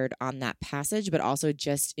I've heard on that passage, but also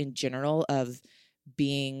just in general of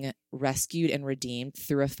being rescued and redeemed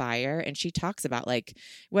through a fire. And she talks about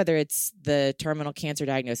whether it's the terminal cancer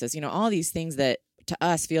diagnosis, all these things that to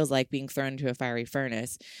us feels like being thrown into a fiery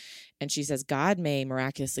furnace. And she says, God may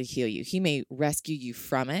miraculously heal you. He may rescue you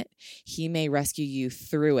from it. He may rescue you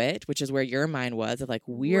through it, which is where your mind was of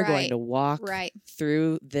we're going to walk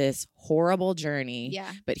through this horrible journey,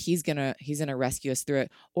 but he's going to rescue us through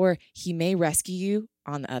it. Or he may rescue you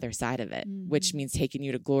on the other side of it, which means taking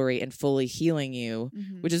you to glory and fully healing you,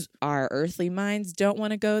 which is our earthly minds don't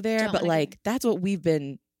want to go there. But that's what we've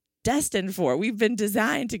been destined for. We've been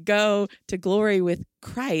designed to go to glory with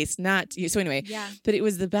Christ, not you. So anyway, but it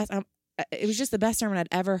was the best. It was just the best sermon I'd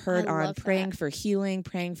ever heard on praying for healing,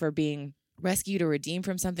 praying for being rescued or redeemed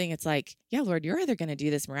from something. It's like, yeah, Lord, you're either going to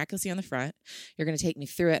do this miraculously on the front, you're going to take me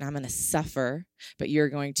through it and I'm going to suffer, but you're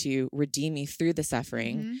going to redeem me through the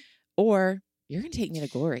suffering, or you're going to take me to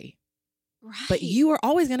glory. Right. But you are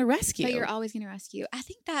always going to rescue. But you're always going to rescue. I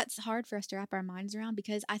think that's hard for us to wrap our minds around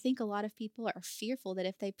because I think a lot of people are fearful that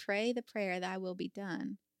if they pray the prayer, thy will be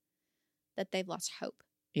done, that they've lost hope.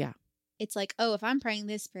 Yeah. It's like, oh, if I'm praying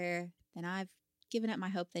this prayer, then I've given up my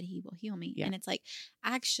hope that he will heal me. Yeah. And it's like,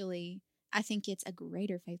 actually, I think it's a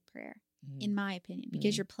greater faith prayer, in my opinion,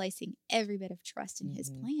 because you're placing every bit of trust in his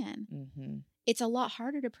plan. It's a lot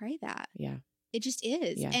harder to pray that. Yeah. It just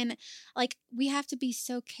is. Yeah. And we have to be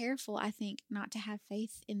so careful, I think, not to have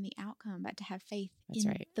faith in the outcome, but to have faith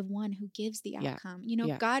in the one who gives the outcome.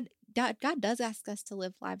 God does ask us to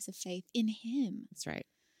live lives of faith in him. That's right.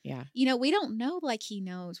 Yeah. We don't know like he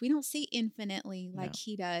knows. We don't see infinitely like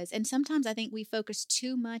he does. And sometimes I think we focus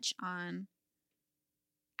too much on,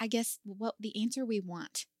 I guess, what the answer we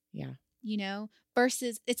want. Yeah.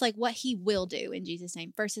 Versus it's like what he will do in Jesus'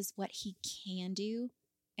 name versus what he can do.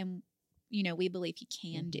 And we believe he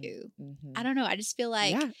can do. I don't know. I just feel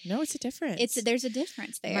like it's a difference. There's a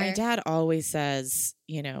difference there. My dad always says,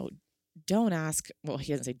 don't ask. Well,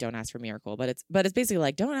 he doesn't say don't ask for a miracle, but it's basically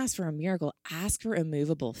like don't ask for a miracle. Ask for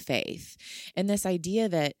immovable faith. And this idea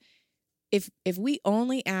that if we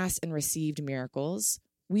only asked and received miracles,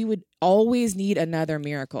 we would always need another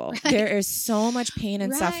miracle. Right. There is so much pain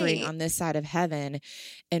and suffering on this side of heaven.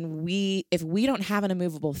 And if we don't have an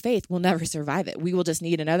immovable faith, we'll never survive it. We will just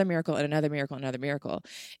need another miracle and another miracle and another miracle.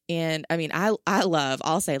 And I mean,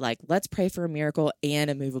 I'll say let's pray for a miracle and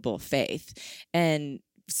immovable faith. And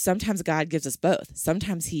sometimes God gives us both.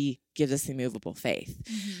 Sometimes he gives us immovable faith.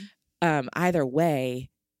 Either way,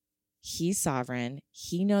 he's sovereign.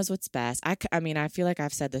 He knows what's best. I mean, I feel like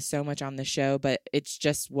I've said this so much on the show, but it's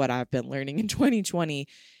just what I've been learning in 2020.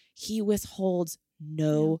 He withholds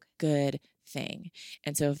no good thing.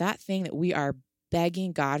 And so if that thing that we are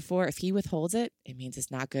begging God for, if he withholds it, it means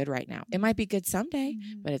it's not good right now. It might be good someday,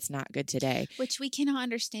 but it's not good today. Which we cannot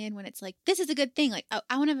understand when it's like, this is a good thing. Like, oh,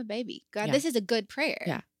 I want to have a baby. God, this is a good prayer.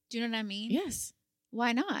 Yeah. Do you know what I mean? Yes.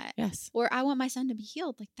 Why not? Yes. Or I want my son to be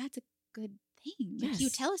healed. Like, that's a good thing. Like, Yes. you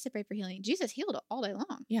tell us to pray for healing. Jesus healed all day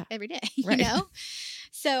long. Yeah. Every day. Right. You know?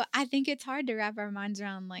 So I think it's hard to wrap our minds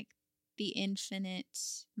around like the infinite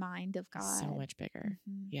mind of God. So much bigger.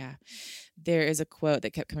 Mm-hmm. Yeah. There is a quote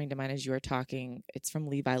that kept coming to mind as you were talking. It's from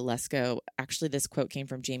Levi Lesko. Actually, this quote came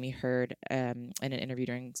from Jamie Hurd in an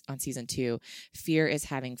interview on season 2. Fear is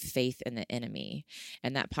having faith in the enemy.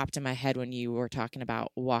 And that popped in my head when you were talking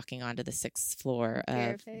about walking onto the 6th floor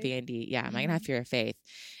of Vandy. Yeah. Am I going to have fear of faith?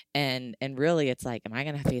 And really it's like, am I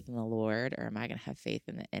going to have faith in the Lord or am I going to have faith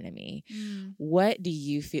in the enemy? What do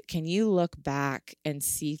you feel? Can you look back and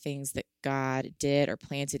see things that God did or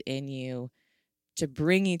planted in you to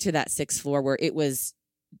bring you to that 6th floor where it was,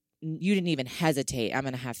 you didn't even hesitate? I'm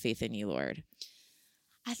going to have faith in you, Lord.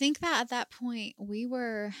 I think that at that point we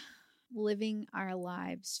were living our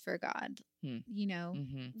lives for God. You know,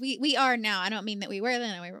 we are now. I don't mean that we were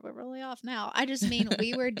then. We're really off now. I just mean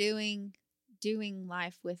we were doing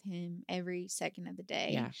life with him every second of the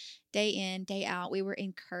day, day in, day out. We were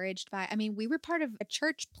encouraged by, I mean, we were part of a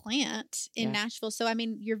church plant in Nashville. So, I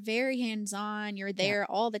mean, you're very hands-on. You're there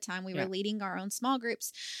all the time. We were leading our own small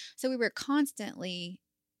groups. So we were constantly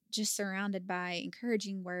just surrounded by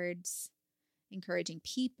encouraging words, encouraging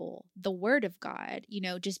people, the word of God, you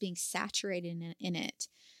know, just being saturated in it.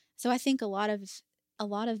 So I think a lot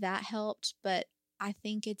of that helped, but I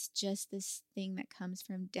think it's just this thing that comes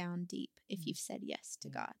from down deep if you've said yes to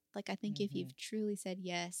God. Like, I think if you've truly said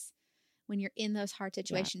yes, when you're in those hard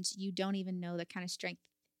situations, you don't even know the kind of strength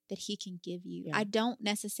that he can give you. I don't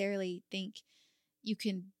necessarily think you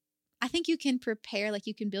can, I think you can prepare, like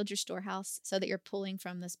you can build your storehouse so that you're pulling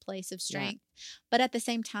from this place of strength. But at the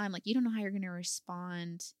same time, like, you don't know how you're going to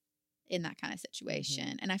respond in that kind of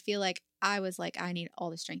situation. And I feel like I was like, I need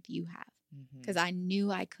all the strength you have. Because I knew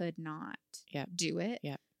I could not do it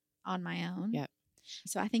on my own.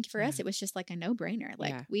 So I think for us, it was just like a no-brainer.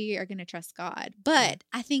 Like, we are going to trust God. But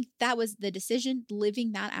I think that was the decision.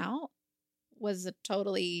 Living that out was a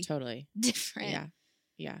totally different,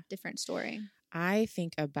 different story. I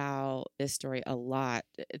think about this story a lot.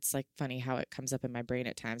 It's like funny how it comes up in my brain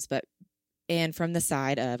at times, and from the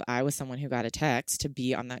side of, I was someone who got a text to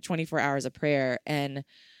be on that 24 hours of prayer, and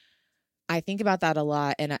I think about that a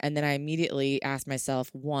lot, and then I immediately ask myself,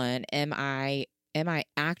 one, am I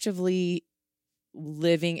actively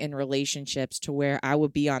living in relationships to where I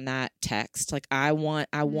would be on that text? Like, I want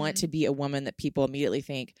to be a woman that people immediately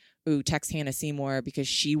think, ooh, text Hannah Seymour because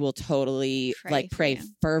she will totally pray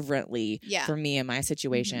fervently for me in my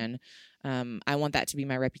situation. I want that to be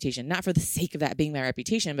my reputation, not for the sake of that being my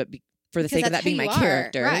reputation, but for the sake of that being my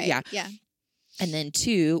character. Right. Yeah. And then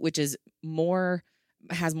 2, which is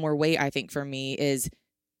has more weight, I think, for me, is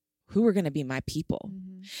who are going to be my people.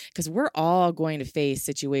 Because we're all going to face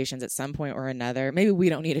situations at some point or another. Maybe we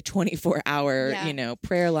don't need a 24-hour,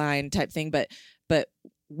 prayer line type thing, but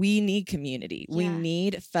we need community. We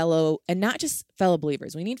need and not just fellow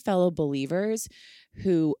believers. We need fellow believers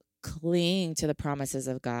who cling to the promises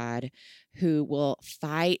of God, who will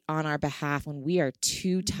fight on our behalf when we are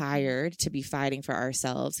too tired to be fighting for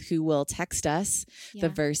ourselves, who will text us the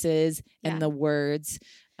verses and the words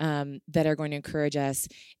that are going to encourage us.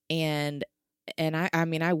 And I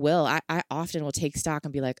mean, I often will take stock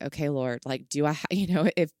and be like, okay, Lord, like, do I,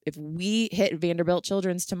 if we hit Vanderbilt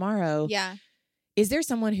Children's tomorrow, is there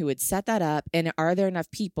someone who would set that up? And are there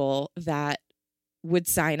enough people that would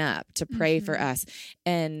sign up to pray for us?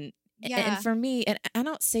 And for me, and I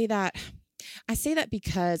don't say that, I say that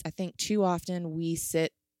because I think too often we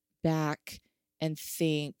sit back and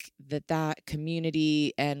think that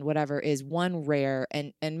community and whatever is, one, rare,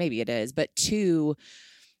 and maybe it is, but 2,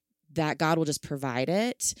 that God will just provide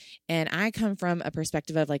it. And I come from a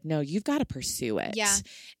perspective of like, no, you've got to pursue it.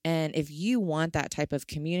 And if you want that type of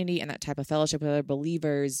community and that type of fellowship with other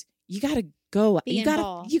believers, you got to go. You got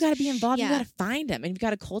to be involved. You got to find them, and you've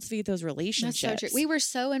got to cultivate those relationships. That's so true. We were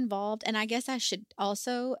so involved, and I guess I should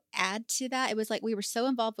also add to that. It was like we were so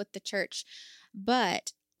involved with the church,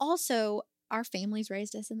 but also our families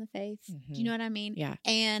raised us in the faith. Do you know what I mean? Yeah.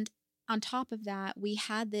 And on top of that, we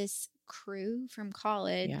had this crew from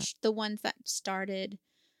college, the ones that started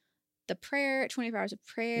the prayer, 24 hours of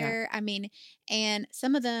prayer. I mean, and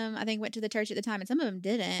some of them, I think, went to the church at the time, and some of them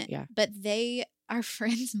didn't. But our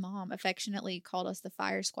friend's mom affectionately called us the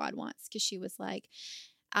fire squad once, because she was like,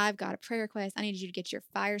 I've got a prayer request. I need you to get your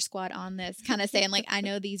fire squad on this, kind of saying like, I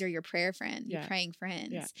know these are your prayer friends, your praying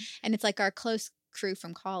friends. Yeah. And it's like our close crew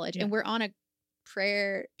from college and we're on a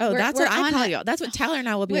prayer. That's what I call y'all. That's what Tyler and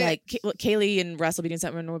I will be like. Kaylee and Russ will be doing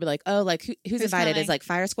something and we'll be like, oh, like who's invited? Coming? Is like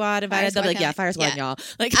Fire Squad invited? They're like, yeah, Fire Squad, y'all.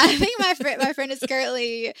 Like, I think my friend is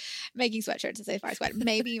currently making sweatshirts that say Fire Squad.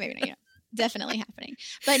 Maybe not. You know, definitely happening.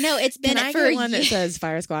 But no, it's been for one that says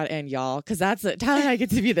Fire Squad and y'all, because that's it. Tyler and I get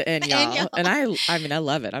to be the and y'all. And I mean, I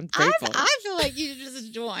love it. I'm grateful. I feel like you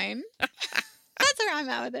just join. That's where I'm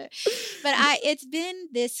at with it. But it's been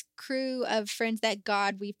this crew of friends that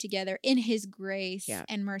God weaved together in his grace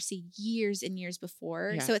and mercy years and years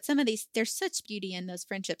before. Yeah. So it's some of these, there's such beauty in those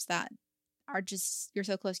friendships that are just, you're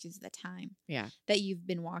so close because of the time that you've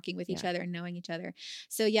been walking with each other and knowing each other.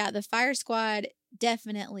 So the Fire Squad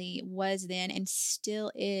definitely was then and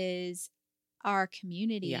still is our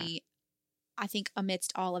community. Yeah. I think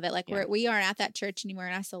amidst all of it, like we aren't at that church anymore,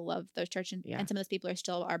 and I still love those churches, and some of those people are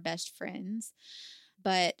still our best friends.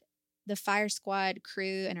 But the Fire Squad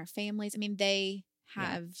crew and our families, I mean, they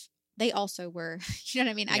also were, you know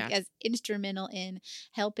what I mean, as instrumental in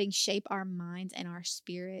helping shape our minds and our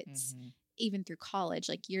spirits, even through college,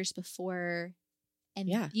 like years before. And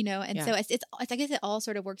you know, and so it's I guess it all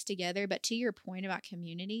sort of works together. But to your point about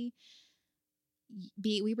community,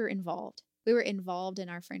 we were involved. We were involved in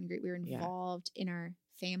our friend group. We were involved in our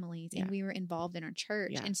families and we were involved in our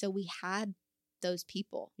church. Yeah. And so we had those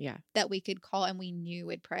people that we could call and we knew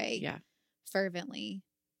would pray fervently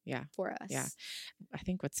for us. Yeah. I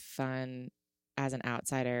think what's fun as an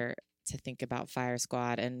outsider to think about Fire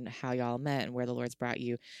Squad and how y'all met and where the Lord's brought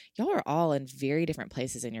you. Y'all are all in very different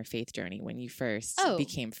places in your faith journey when you first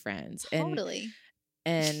became friends. Totally.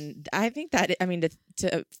 And I think that, I mean,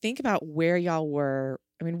 to think about where y'all were,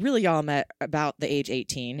 I mean, really y'all met about the age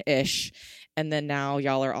 18-ish. And then now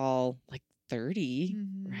y'all are all like 30,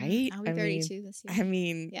 right? I'll be 32 this year. I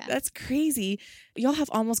mean, that's crazy. Y'all have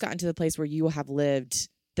almost gotten to the place where you will have lived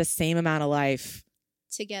the same amount of life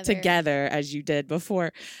together as you did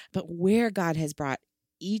before. But where God has brought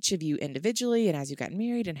each of you individually and as you got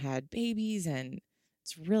married and had babies, and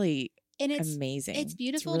it's really amazing. It's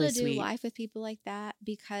beautiful to do life with people like that,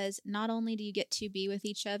 because not only do you get to be with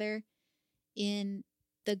each other in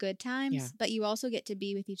the good times, but you also get to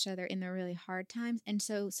be with each other in the really hard times. And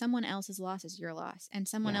so someone else's loss is your loss and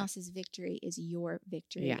someone else's victory is your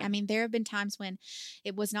victory. Yeah. I mean, there have been times when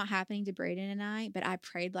it was not happening to Braden and I, but I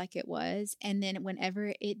prayed like it was. And then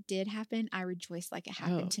whenever it did happen, I rejoiced like it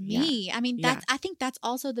happened to me. Yeah. I mean, I think that's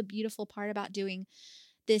also the beautiful part about doing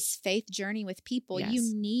this faith journey with people. Yes.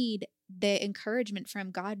 You need the encouragement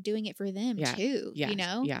from God doing it for them too, you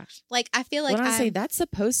know? Yeah. Like, I feel like I say that's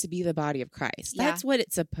supposed to be the body of Christ. That's what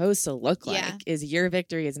it's supposed to look like, is your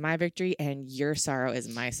victory is my victory and your sorrow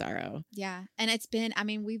is my sorrow. Yeah. And it's been, I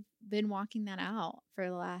mean, we've been walking that out for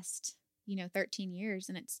the last, 13 years.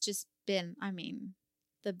 And it's just been, I mean,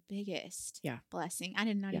 the biggest blessing. I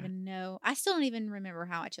did not even know. I still don't even remember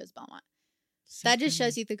how I chose Belmont. That just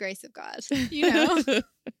shows you the grace of God,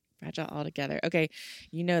 Fragile all together. Okay.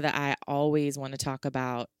 You know that I always want to talk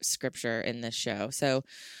about scripture in this show. So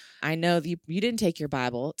I know that you didn't take your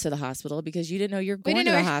Bible to the hospital because you didn't know you're going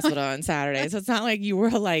to the hospital on Saturday. So it's not like you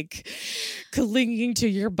were like clinging to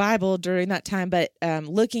your Bible during that time. But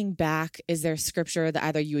looking back, is there scripture that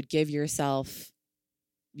either you would give yourself,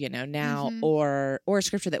 now or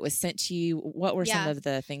scripture that was sent to you? What were some of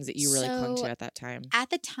the things that you really clung to at that time?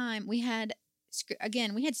 At the time, we had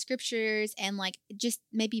scriptures and like just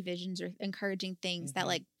maybe visions or encouraging things that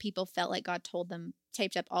like people felt like God told them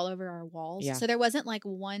taped up all over our walls. Yeah. So there wasn't like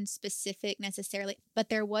one specific necessarily, but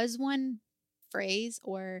there was one phrase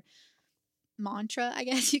or mantra, I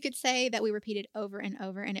guess you could say, that we repeated over and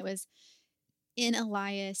over. And it was, in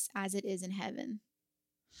Elias as it is in heaven.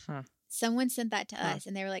 Huh. Someone sent that to us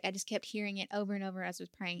and they were like, I just kept hearing it over and over as I was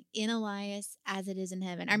praying. In Elias as it is in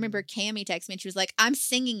heaven. I remember Cammie texted me and she was like, I'm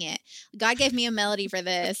singing it. God gave me a melody for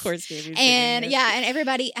this. Of course, Cammie's and and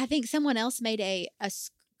everybody, I think someone else made a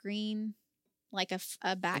screen, like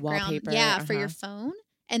a background. Wallpaper. For your phone.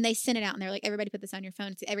 And they sent it out and they're like, everybody put this on your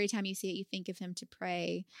phone. So every time you see it, you think of him to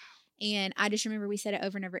pray. And I just remember we said it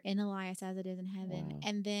over and over, in Elias as it is in heaven. Wow.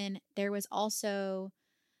 And then there was also,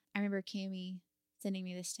 I remember Cammie sending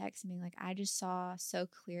me this text and being like, I just saw so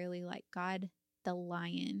clearly like God, the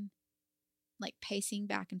lion, like pacing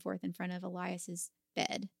back and forth in front of Elias's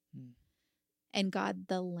bed and God,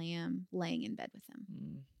 the lamb, laying in bed with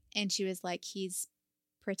him. And she was like, he's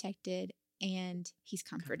protected and he's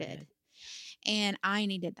comforted. And I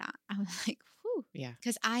needed that. I was like, whew. Yeah.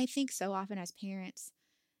 Because I think so often as parents,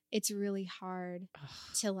 it's really hard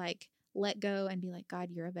to like let go and be like, God,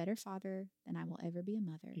 you're a better father than I will ever be a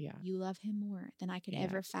mother. Yeah. You love him more than I could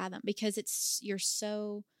ever fathom, because you're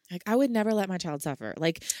so like, I would never let my child suffer.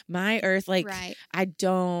 Like my earth, like right.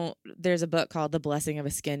 there's a book called The Blessing of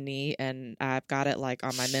a Skinned Knee, and I've got it like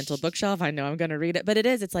on my mental bookshelf. I know I'm going to read it, but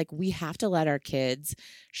it's like, we have to let our kids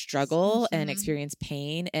struggle and experience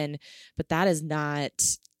pain. But that's not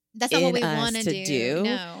what we want to do.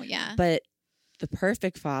 No. Yeah. But the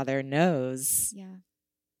perfect father knows. Yeah.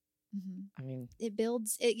 Mm-hmm. I mean, it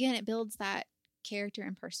builds that character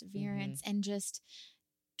and perseverance and just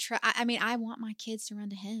I mean, I want my kids to run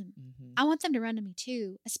to him. I want them to run to me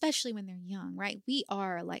too, especially when they're young, right? We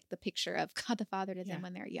are like the picture of God the Father to them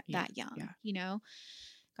when they're that young, you know?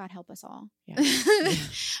 God help us all. Yeah.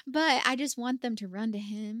 But I just want them to run to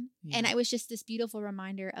him. Yeah. And it was just this beautiful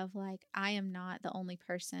reminder of like, I am not the only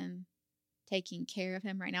person taking care of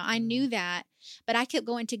him right now. I knew that, but I kept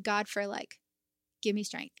going to God for like, give me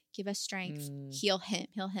strength, give us strength, heal him.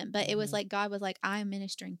 But it was like, God was like, I'm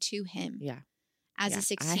ministering to him. Yeah. As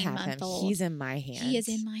a 16-month-old. He's in my hand. He is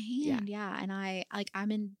in my hand. Yeah. And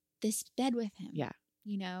I'm in this bed with him. Yeah.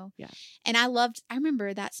 You know? Yeah. And I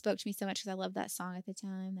remember that spoke to me so much because I loved that song at the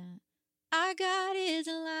time, that our God is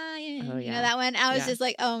a lion. Oh, yeah. You know that one? I was just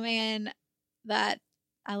like, oh man,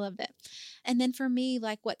 I loved it. And then for me,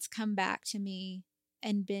 like what's come back to me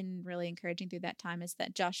and been really encouraging through that time is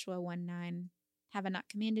that Joshua 1:9, have I not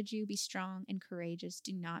commanded you? Be strong and courageous.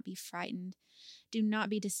 Do not be frightened. Do not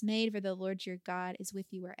be dismayed, for the Lord your God is with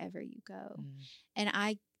you wherever you go. And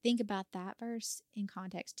I think about that verse in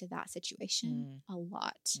context to that situation a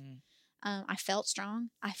lot. I felt strong.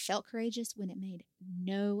 I felt courageous when it made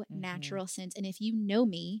no natural sense. And if you know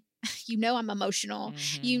me, you know I'm emotional.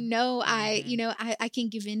 You know I can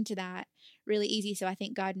give in to that really easy. So I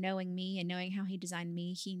think God, knowing me and knowing how he designed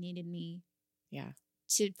me, he needed me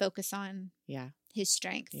to focus on his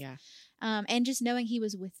strength. Yeah. And just knowing he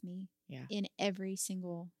was with me in every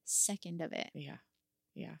single second of it. Yeah.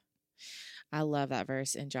 Yeah. I love that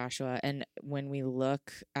verse in Joshua. And when we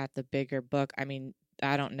look at the bigger book, I mean,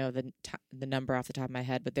 I don't know the number off the top of my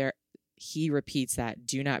head, but he repeats that,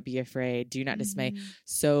 do not be afraid, do not dismay,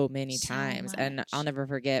 so many times. Much. And I'll never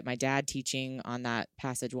forget my dad teaching on that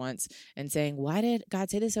passage once and saying, why did God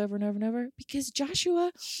say this over and over and over? Because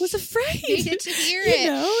Joshua was afraid. He needed to hear it.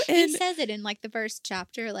 Know? And he says it in like the first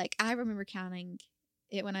chapter. Like I remember counting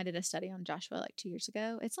it when I did a study on Joshua like 2 years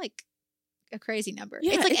ago. It's like a crazy number.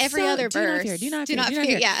 Yeah, it's like every other verse. Do not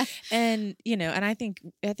fear. Yeah. And, and I think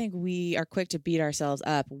we are quick to beat ourselves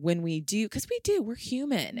up when we do, because we're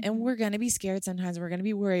human and we're going to be scared sometimes. We're going to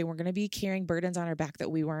be worried. We're going to be carrying burdens on our back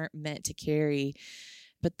that we weren't meant to carry.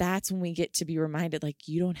 But that's when we get to be reminded, like,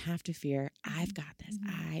 you don't have to fear. I've got this.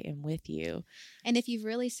 I am with you. And if you've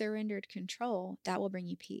really surrendered control, that will bring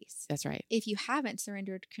you peace. That's right. If you haven't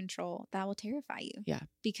surrendered control, that will terrify you. Yeah.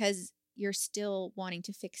 Because you're still wanting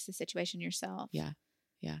to fix the situation yourself. Yeah.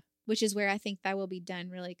 Yeah. Which is where I think that will be done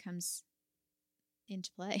really comes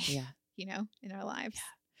into play. Yeah. In our lives. Yeah.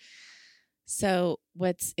 So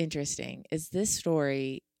what's interesting is this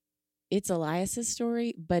story, it's Elias's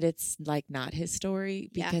story, but it's like not his story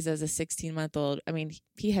because as a 16-month-old, I mean,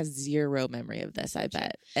 he has zero memory of this, I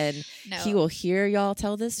bet. And he will hear y'all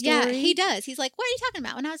tell this story. Yeah, he does. He's like, what are you talking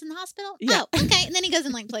about? When I was in the hospital? Yeah. Oh, okay. And then he goes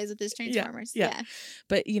and like plays with his Transformers. Yeah.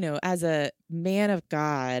 But, as a man of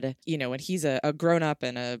God, when he's a grown up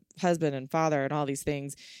and a husband and father and all these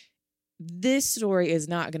things, this story is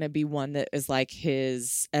not going to be one that is like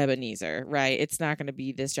his Ebenezer, right? It's not going to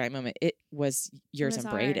be this giant moment. It was yours and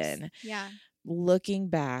Braden. Yeah. Looking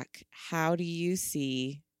back, how do you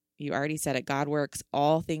see, you already said it, God works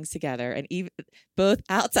all things together, and even both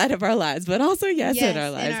outside of our lives, but also in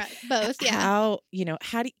our lives. Both, yeah. How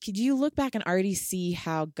could you look back and already see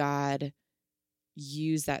how God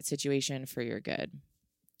used that situation for your good?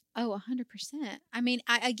 Oh, 100%. I mean,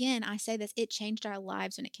 I say this, it changed our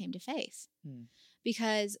lives when it came to faith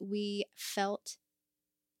because we felt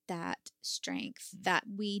that strength that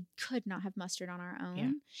we could not have mustered on our own.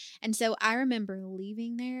 Yeah. And so I remember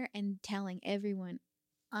leaving there and telling everyone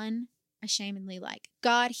unashamedly, like,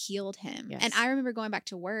 God healed him. Yes. And I remember going back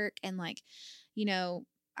to work and like,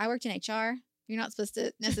 I worked in HR. You're not supposed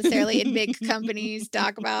to necessarily in big companies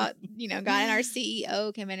talk about, God. And our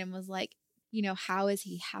CEO came in and was like, how is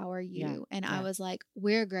he? How are you? Yeah, and I was like,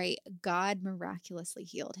 we're great. God miraculously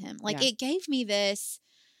healed him. Like it gave me this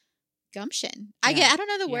gumption. I don't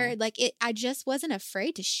know the word. Like I just wasn't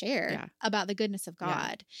afraid to share about the goodness of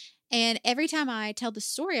God. Yeah. And every time I tell the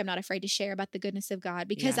story, I'm not afraid to share about the goodness of God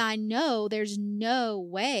because I know there's no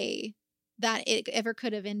way that it ever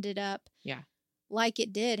could have ended up like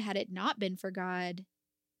it did had it not been for God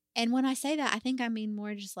And when I say that, I think I mean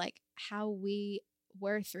more just like how we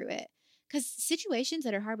were through it. Because situations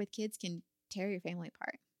that are hard with kids can tear your family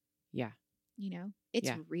apart. Yeah.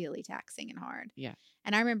 It's really taxing and hard. Yeah.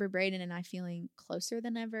 And I remember Braden and I feeling closer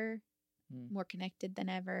than ever, more connected than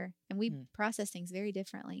ever. And we process things very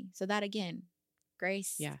differently. So that, again,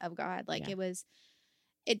 grace of God. Like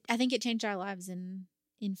I think it changed our lives in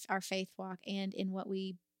our faith walk and in what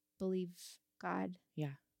we believe God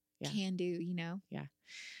can do, Yeah.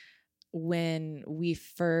 When we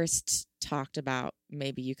first talked about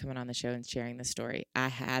maybe you coming on the show and sharing the story, I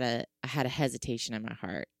had a hesitation in my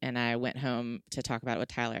heart, and I went home to talk about it with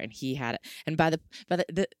Tyler, and he had it. And by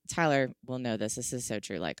the Tyler will know this. This is so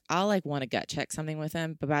true. Like, I'll want to gut check something with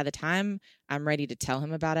him, but by the time I'm ready to tell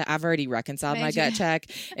him about it, I've already reconciled my gut check,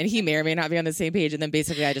 and he may or may not be on the same page. And then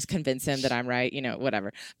basically I just convince him that I'm right,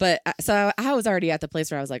 whatever. But so I was already at the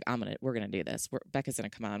place where I was like, we're going to do this. Becca's going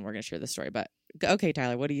to come on. We're going to share the story. But okay,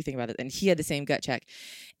 Tyler, what do you think about it? And he had the same gut check.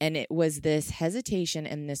 And it was this hesitation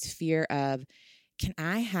and this fear of, can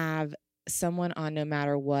I have someone on No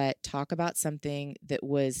Matter What talk about something that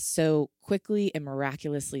was so quickly and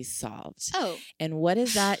miraculously solved? Oh, and what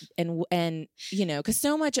is that? And because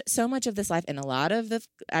so much of this life, and a lot of the,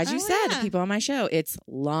 as you said, the people on my show, it's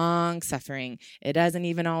long suffering. It doesn't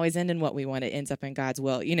even always end in what we want. It ends up in God's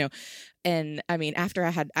will, And I mean, after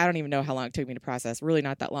I don't even know how long it took me to process, really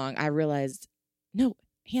not that long, I realized, no,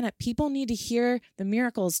 Hannah, people need to hear the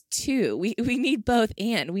miracles too. We need both,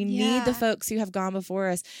 and we need the folks who have gone before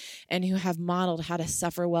us and who have modeled how to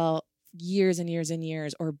suffer well years and years and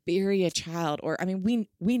years, or bury a child, or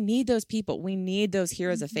we need those people. We need those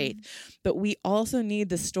heroes of faith, but we also need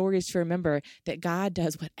the stories to remember that God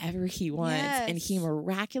does whatever He wants, and He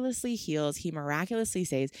miraculously heals, He miraculously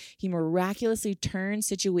saves, He miraculously turns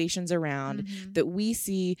situations around that we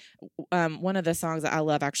see. One of the songs that I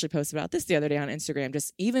love actually posted about this the other day on Instagram.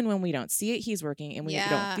 Just even when we don't see it, He's working, and we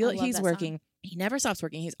don't feel it, He's working. Song. He never stops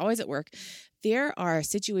working. He's always at work. There are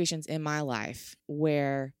situations in my life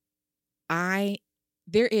where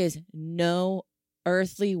there is no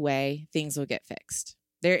earthly way things will get fixed.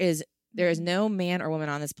 There is no man or woman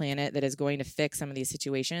on this planet that is going to fix some of these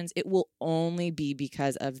situations. It will only be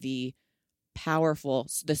because of the powerful,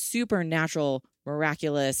 the supernatural,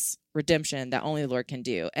 miraculous redemption that only the Lord can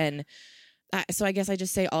do. And so I guess I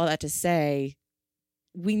just say all that to say,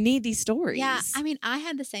 we need these stories. Yeah. I mean, I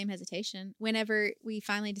had the same hesitation whenever we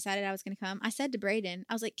finally decided I was going to come. I said to Braden,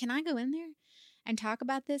 I was like, can I go in there and talk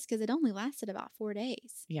about this? Because it only lasted about 4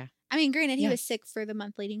 days. Yeah. I mean, granted, he was sick for the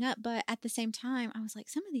month leading up, but at the same time, I was like,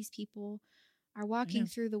 some of these people are walking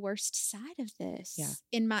through the worst side of this. Yeah.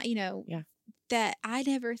 In my, that I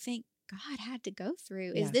never think God had to go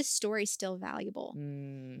through. Is this story still valuable?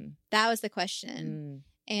 That was the question.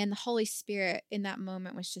 And the Holy Spirit in that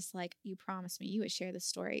moment was just like, you promised me you would share this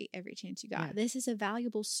story every chance you got. Yeah. This is a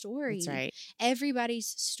valuable story. That's right. Everybody's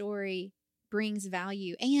story brings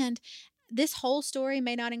value. And this whole story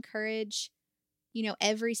may not encourage,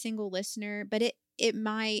 every single listener, but it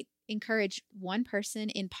might encourage one person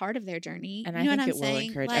in part of their journey. And you know I think what I'm it saying?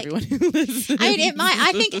 Will encourage everyone who listens. I mean, it might.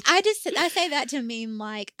 I say that to mean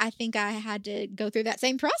like, I think I had to go through that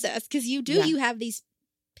same process, because you have these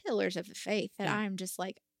pillars of the faith that I'm just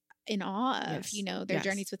like in awe of, their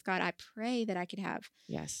journeys with God. I pray that I could have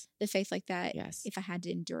the faith like that if I had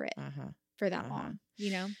to endure it for that long,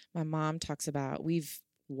 My mom talks about, we've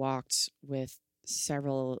walked with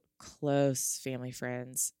several close family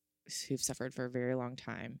friends who've suffered for a very long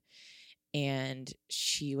time. And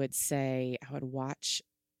she would say, I would watch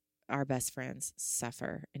our best friends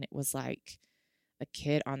suffer. And it was like a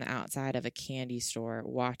kid on the outside of a candy store,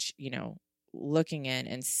 looking in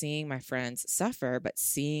and seeing my friends suffer, but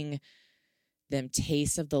seeing them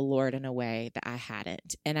taste of the Lord in a way that I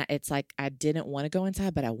hadn't. And it's like, I didn't want to go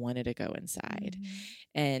inside, but I wanted to go inside.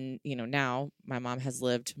 And, now my mom has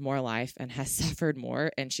lived more life and has suffered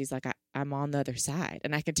more. And she's like, I'm on the other side.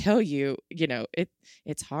 And I can tell you,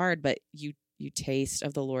 it's hard, but you taste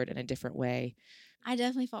of the Lord in a different way. I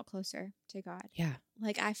definitely felt closer to God. Yeah.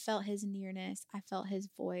 Like, I felt His nearness. I felt His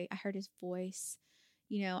voice. I heard His voice.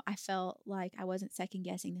 I felt like I wasn't second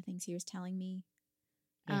guessing the things He was telling me.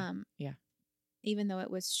 Yeah. Even though it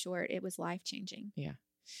was short, it was life-changing. Yeah.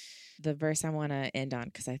 The verse I want to end on,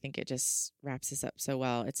 because I think it just wraps this up so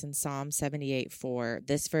well. It's in Psalm 78:4.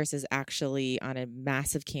 This verse is actually on a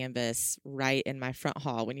massive canvas right in my front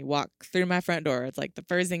hall. When you walk through my front door, it's like the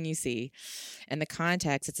first thing you see. And the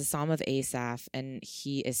context, it's a Psalm of Asaph, and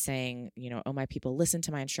he is saying, oh, my people, listen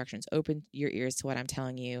to my instructions. Open your ears to what I'm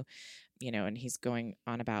telling you. And he's going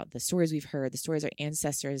on about the stories we've heard, the stories our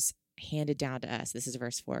ancestors handed down to us. This is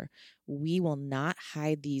verse 4. We will not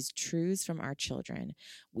hide these truths from our children.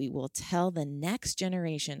 We will tell the next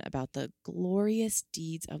generation about the glorious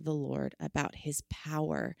deeds of the Lord, about his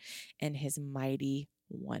power and his mighty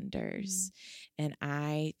wonders. And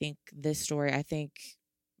I think this story,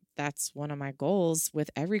 that's one of my goals with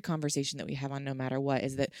every conversation that we have on No Matter What,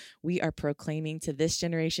 is that we are proclaiming to this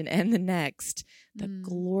generation and the next the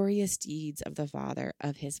glorious deeds of the Father,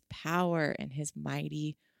 of his power and his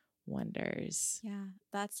mighty wonders. Yeah,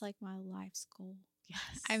 that's like my life's goal. Yes.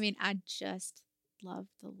 I mean, I just love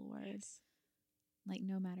the Lord. Like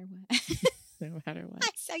no matter what. No matter what.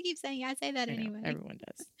 I keep saying I say that anyway. Everyone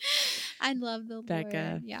does. I love the Becca,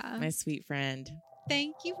 Lord. Yeah. my sweet friend.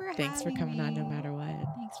 Thank you for Thanks for coming on No Matter What.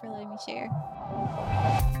 Thanks for letting me share.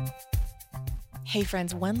 Hey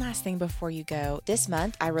friends, one last thing before you go. This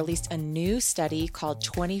month, I released a new study called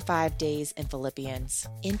 25 Days in Philippians.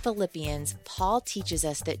 In Philippians, Paul teaches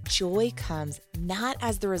us that joy comes not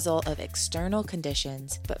as the result of external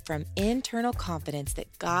conditions, but from internal confidence that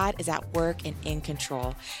God is at work and in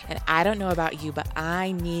control. And I don't know about you, but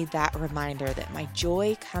I need that reminder that my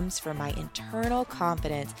joy comes from my internal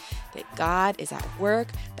confidence that God is at work,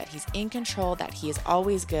 that he's in control, that he is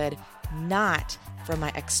always good, not from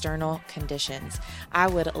my external conditions. I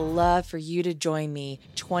would love for you to join me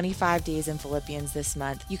 25 Days in Philippians this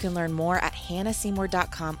month. You can learn more at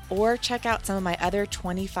hannahseymour.com or check out some of my other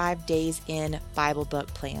 25 Days in Bible book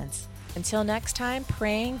plans. Until next time,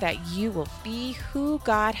 praying that you will be who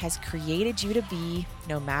God has created you to be,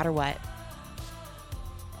 no matter what.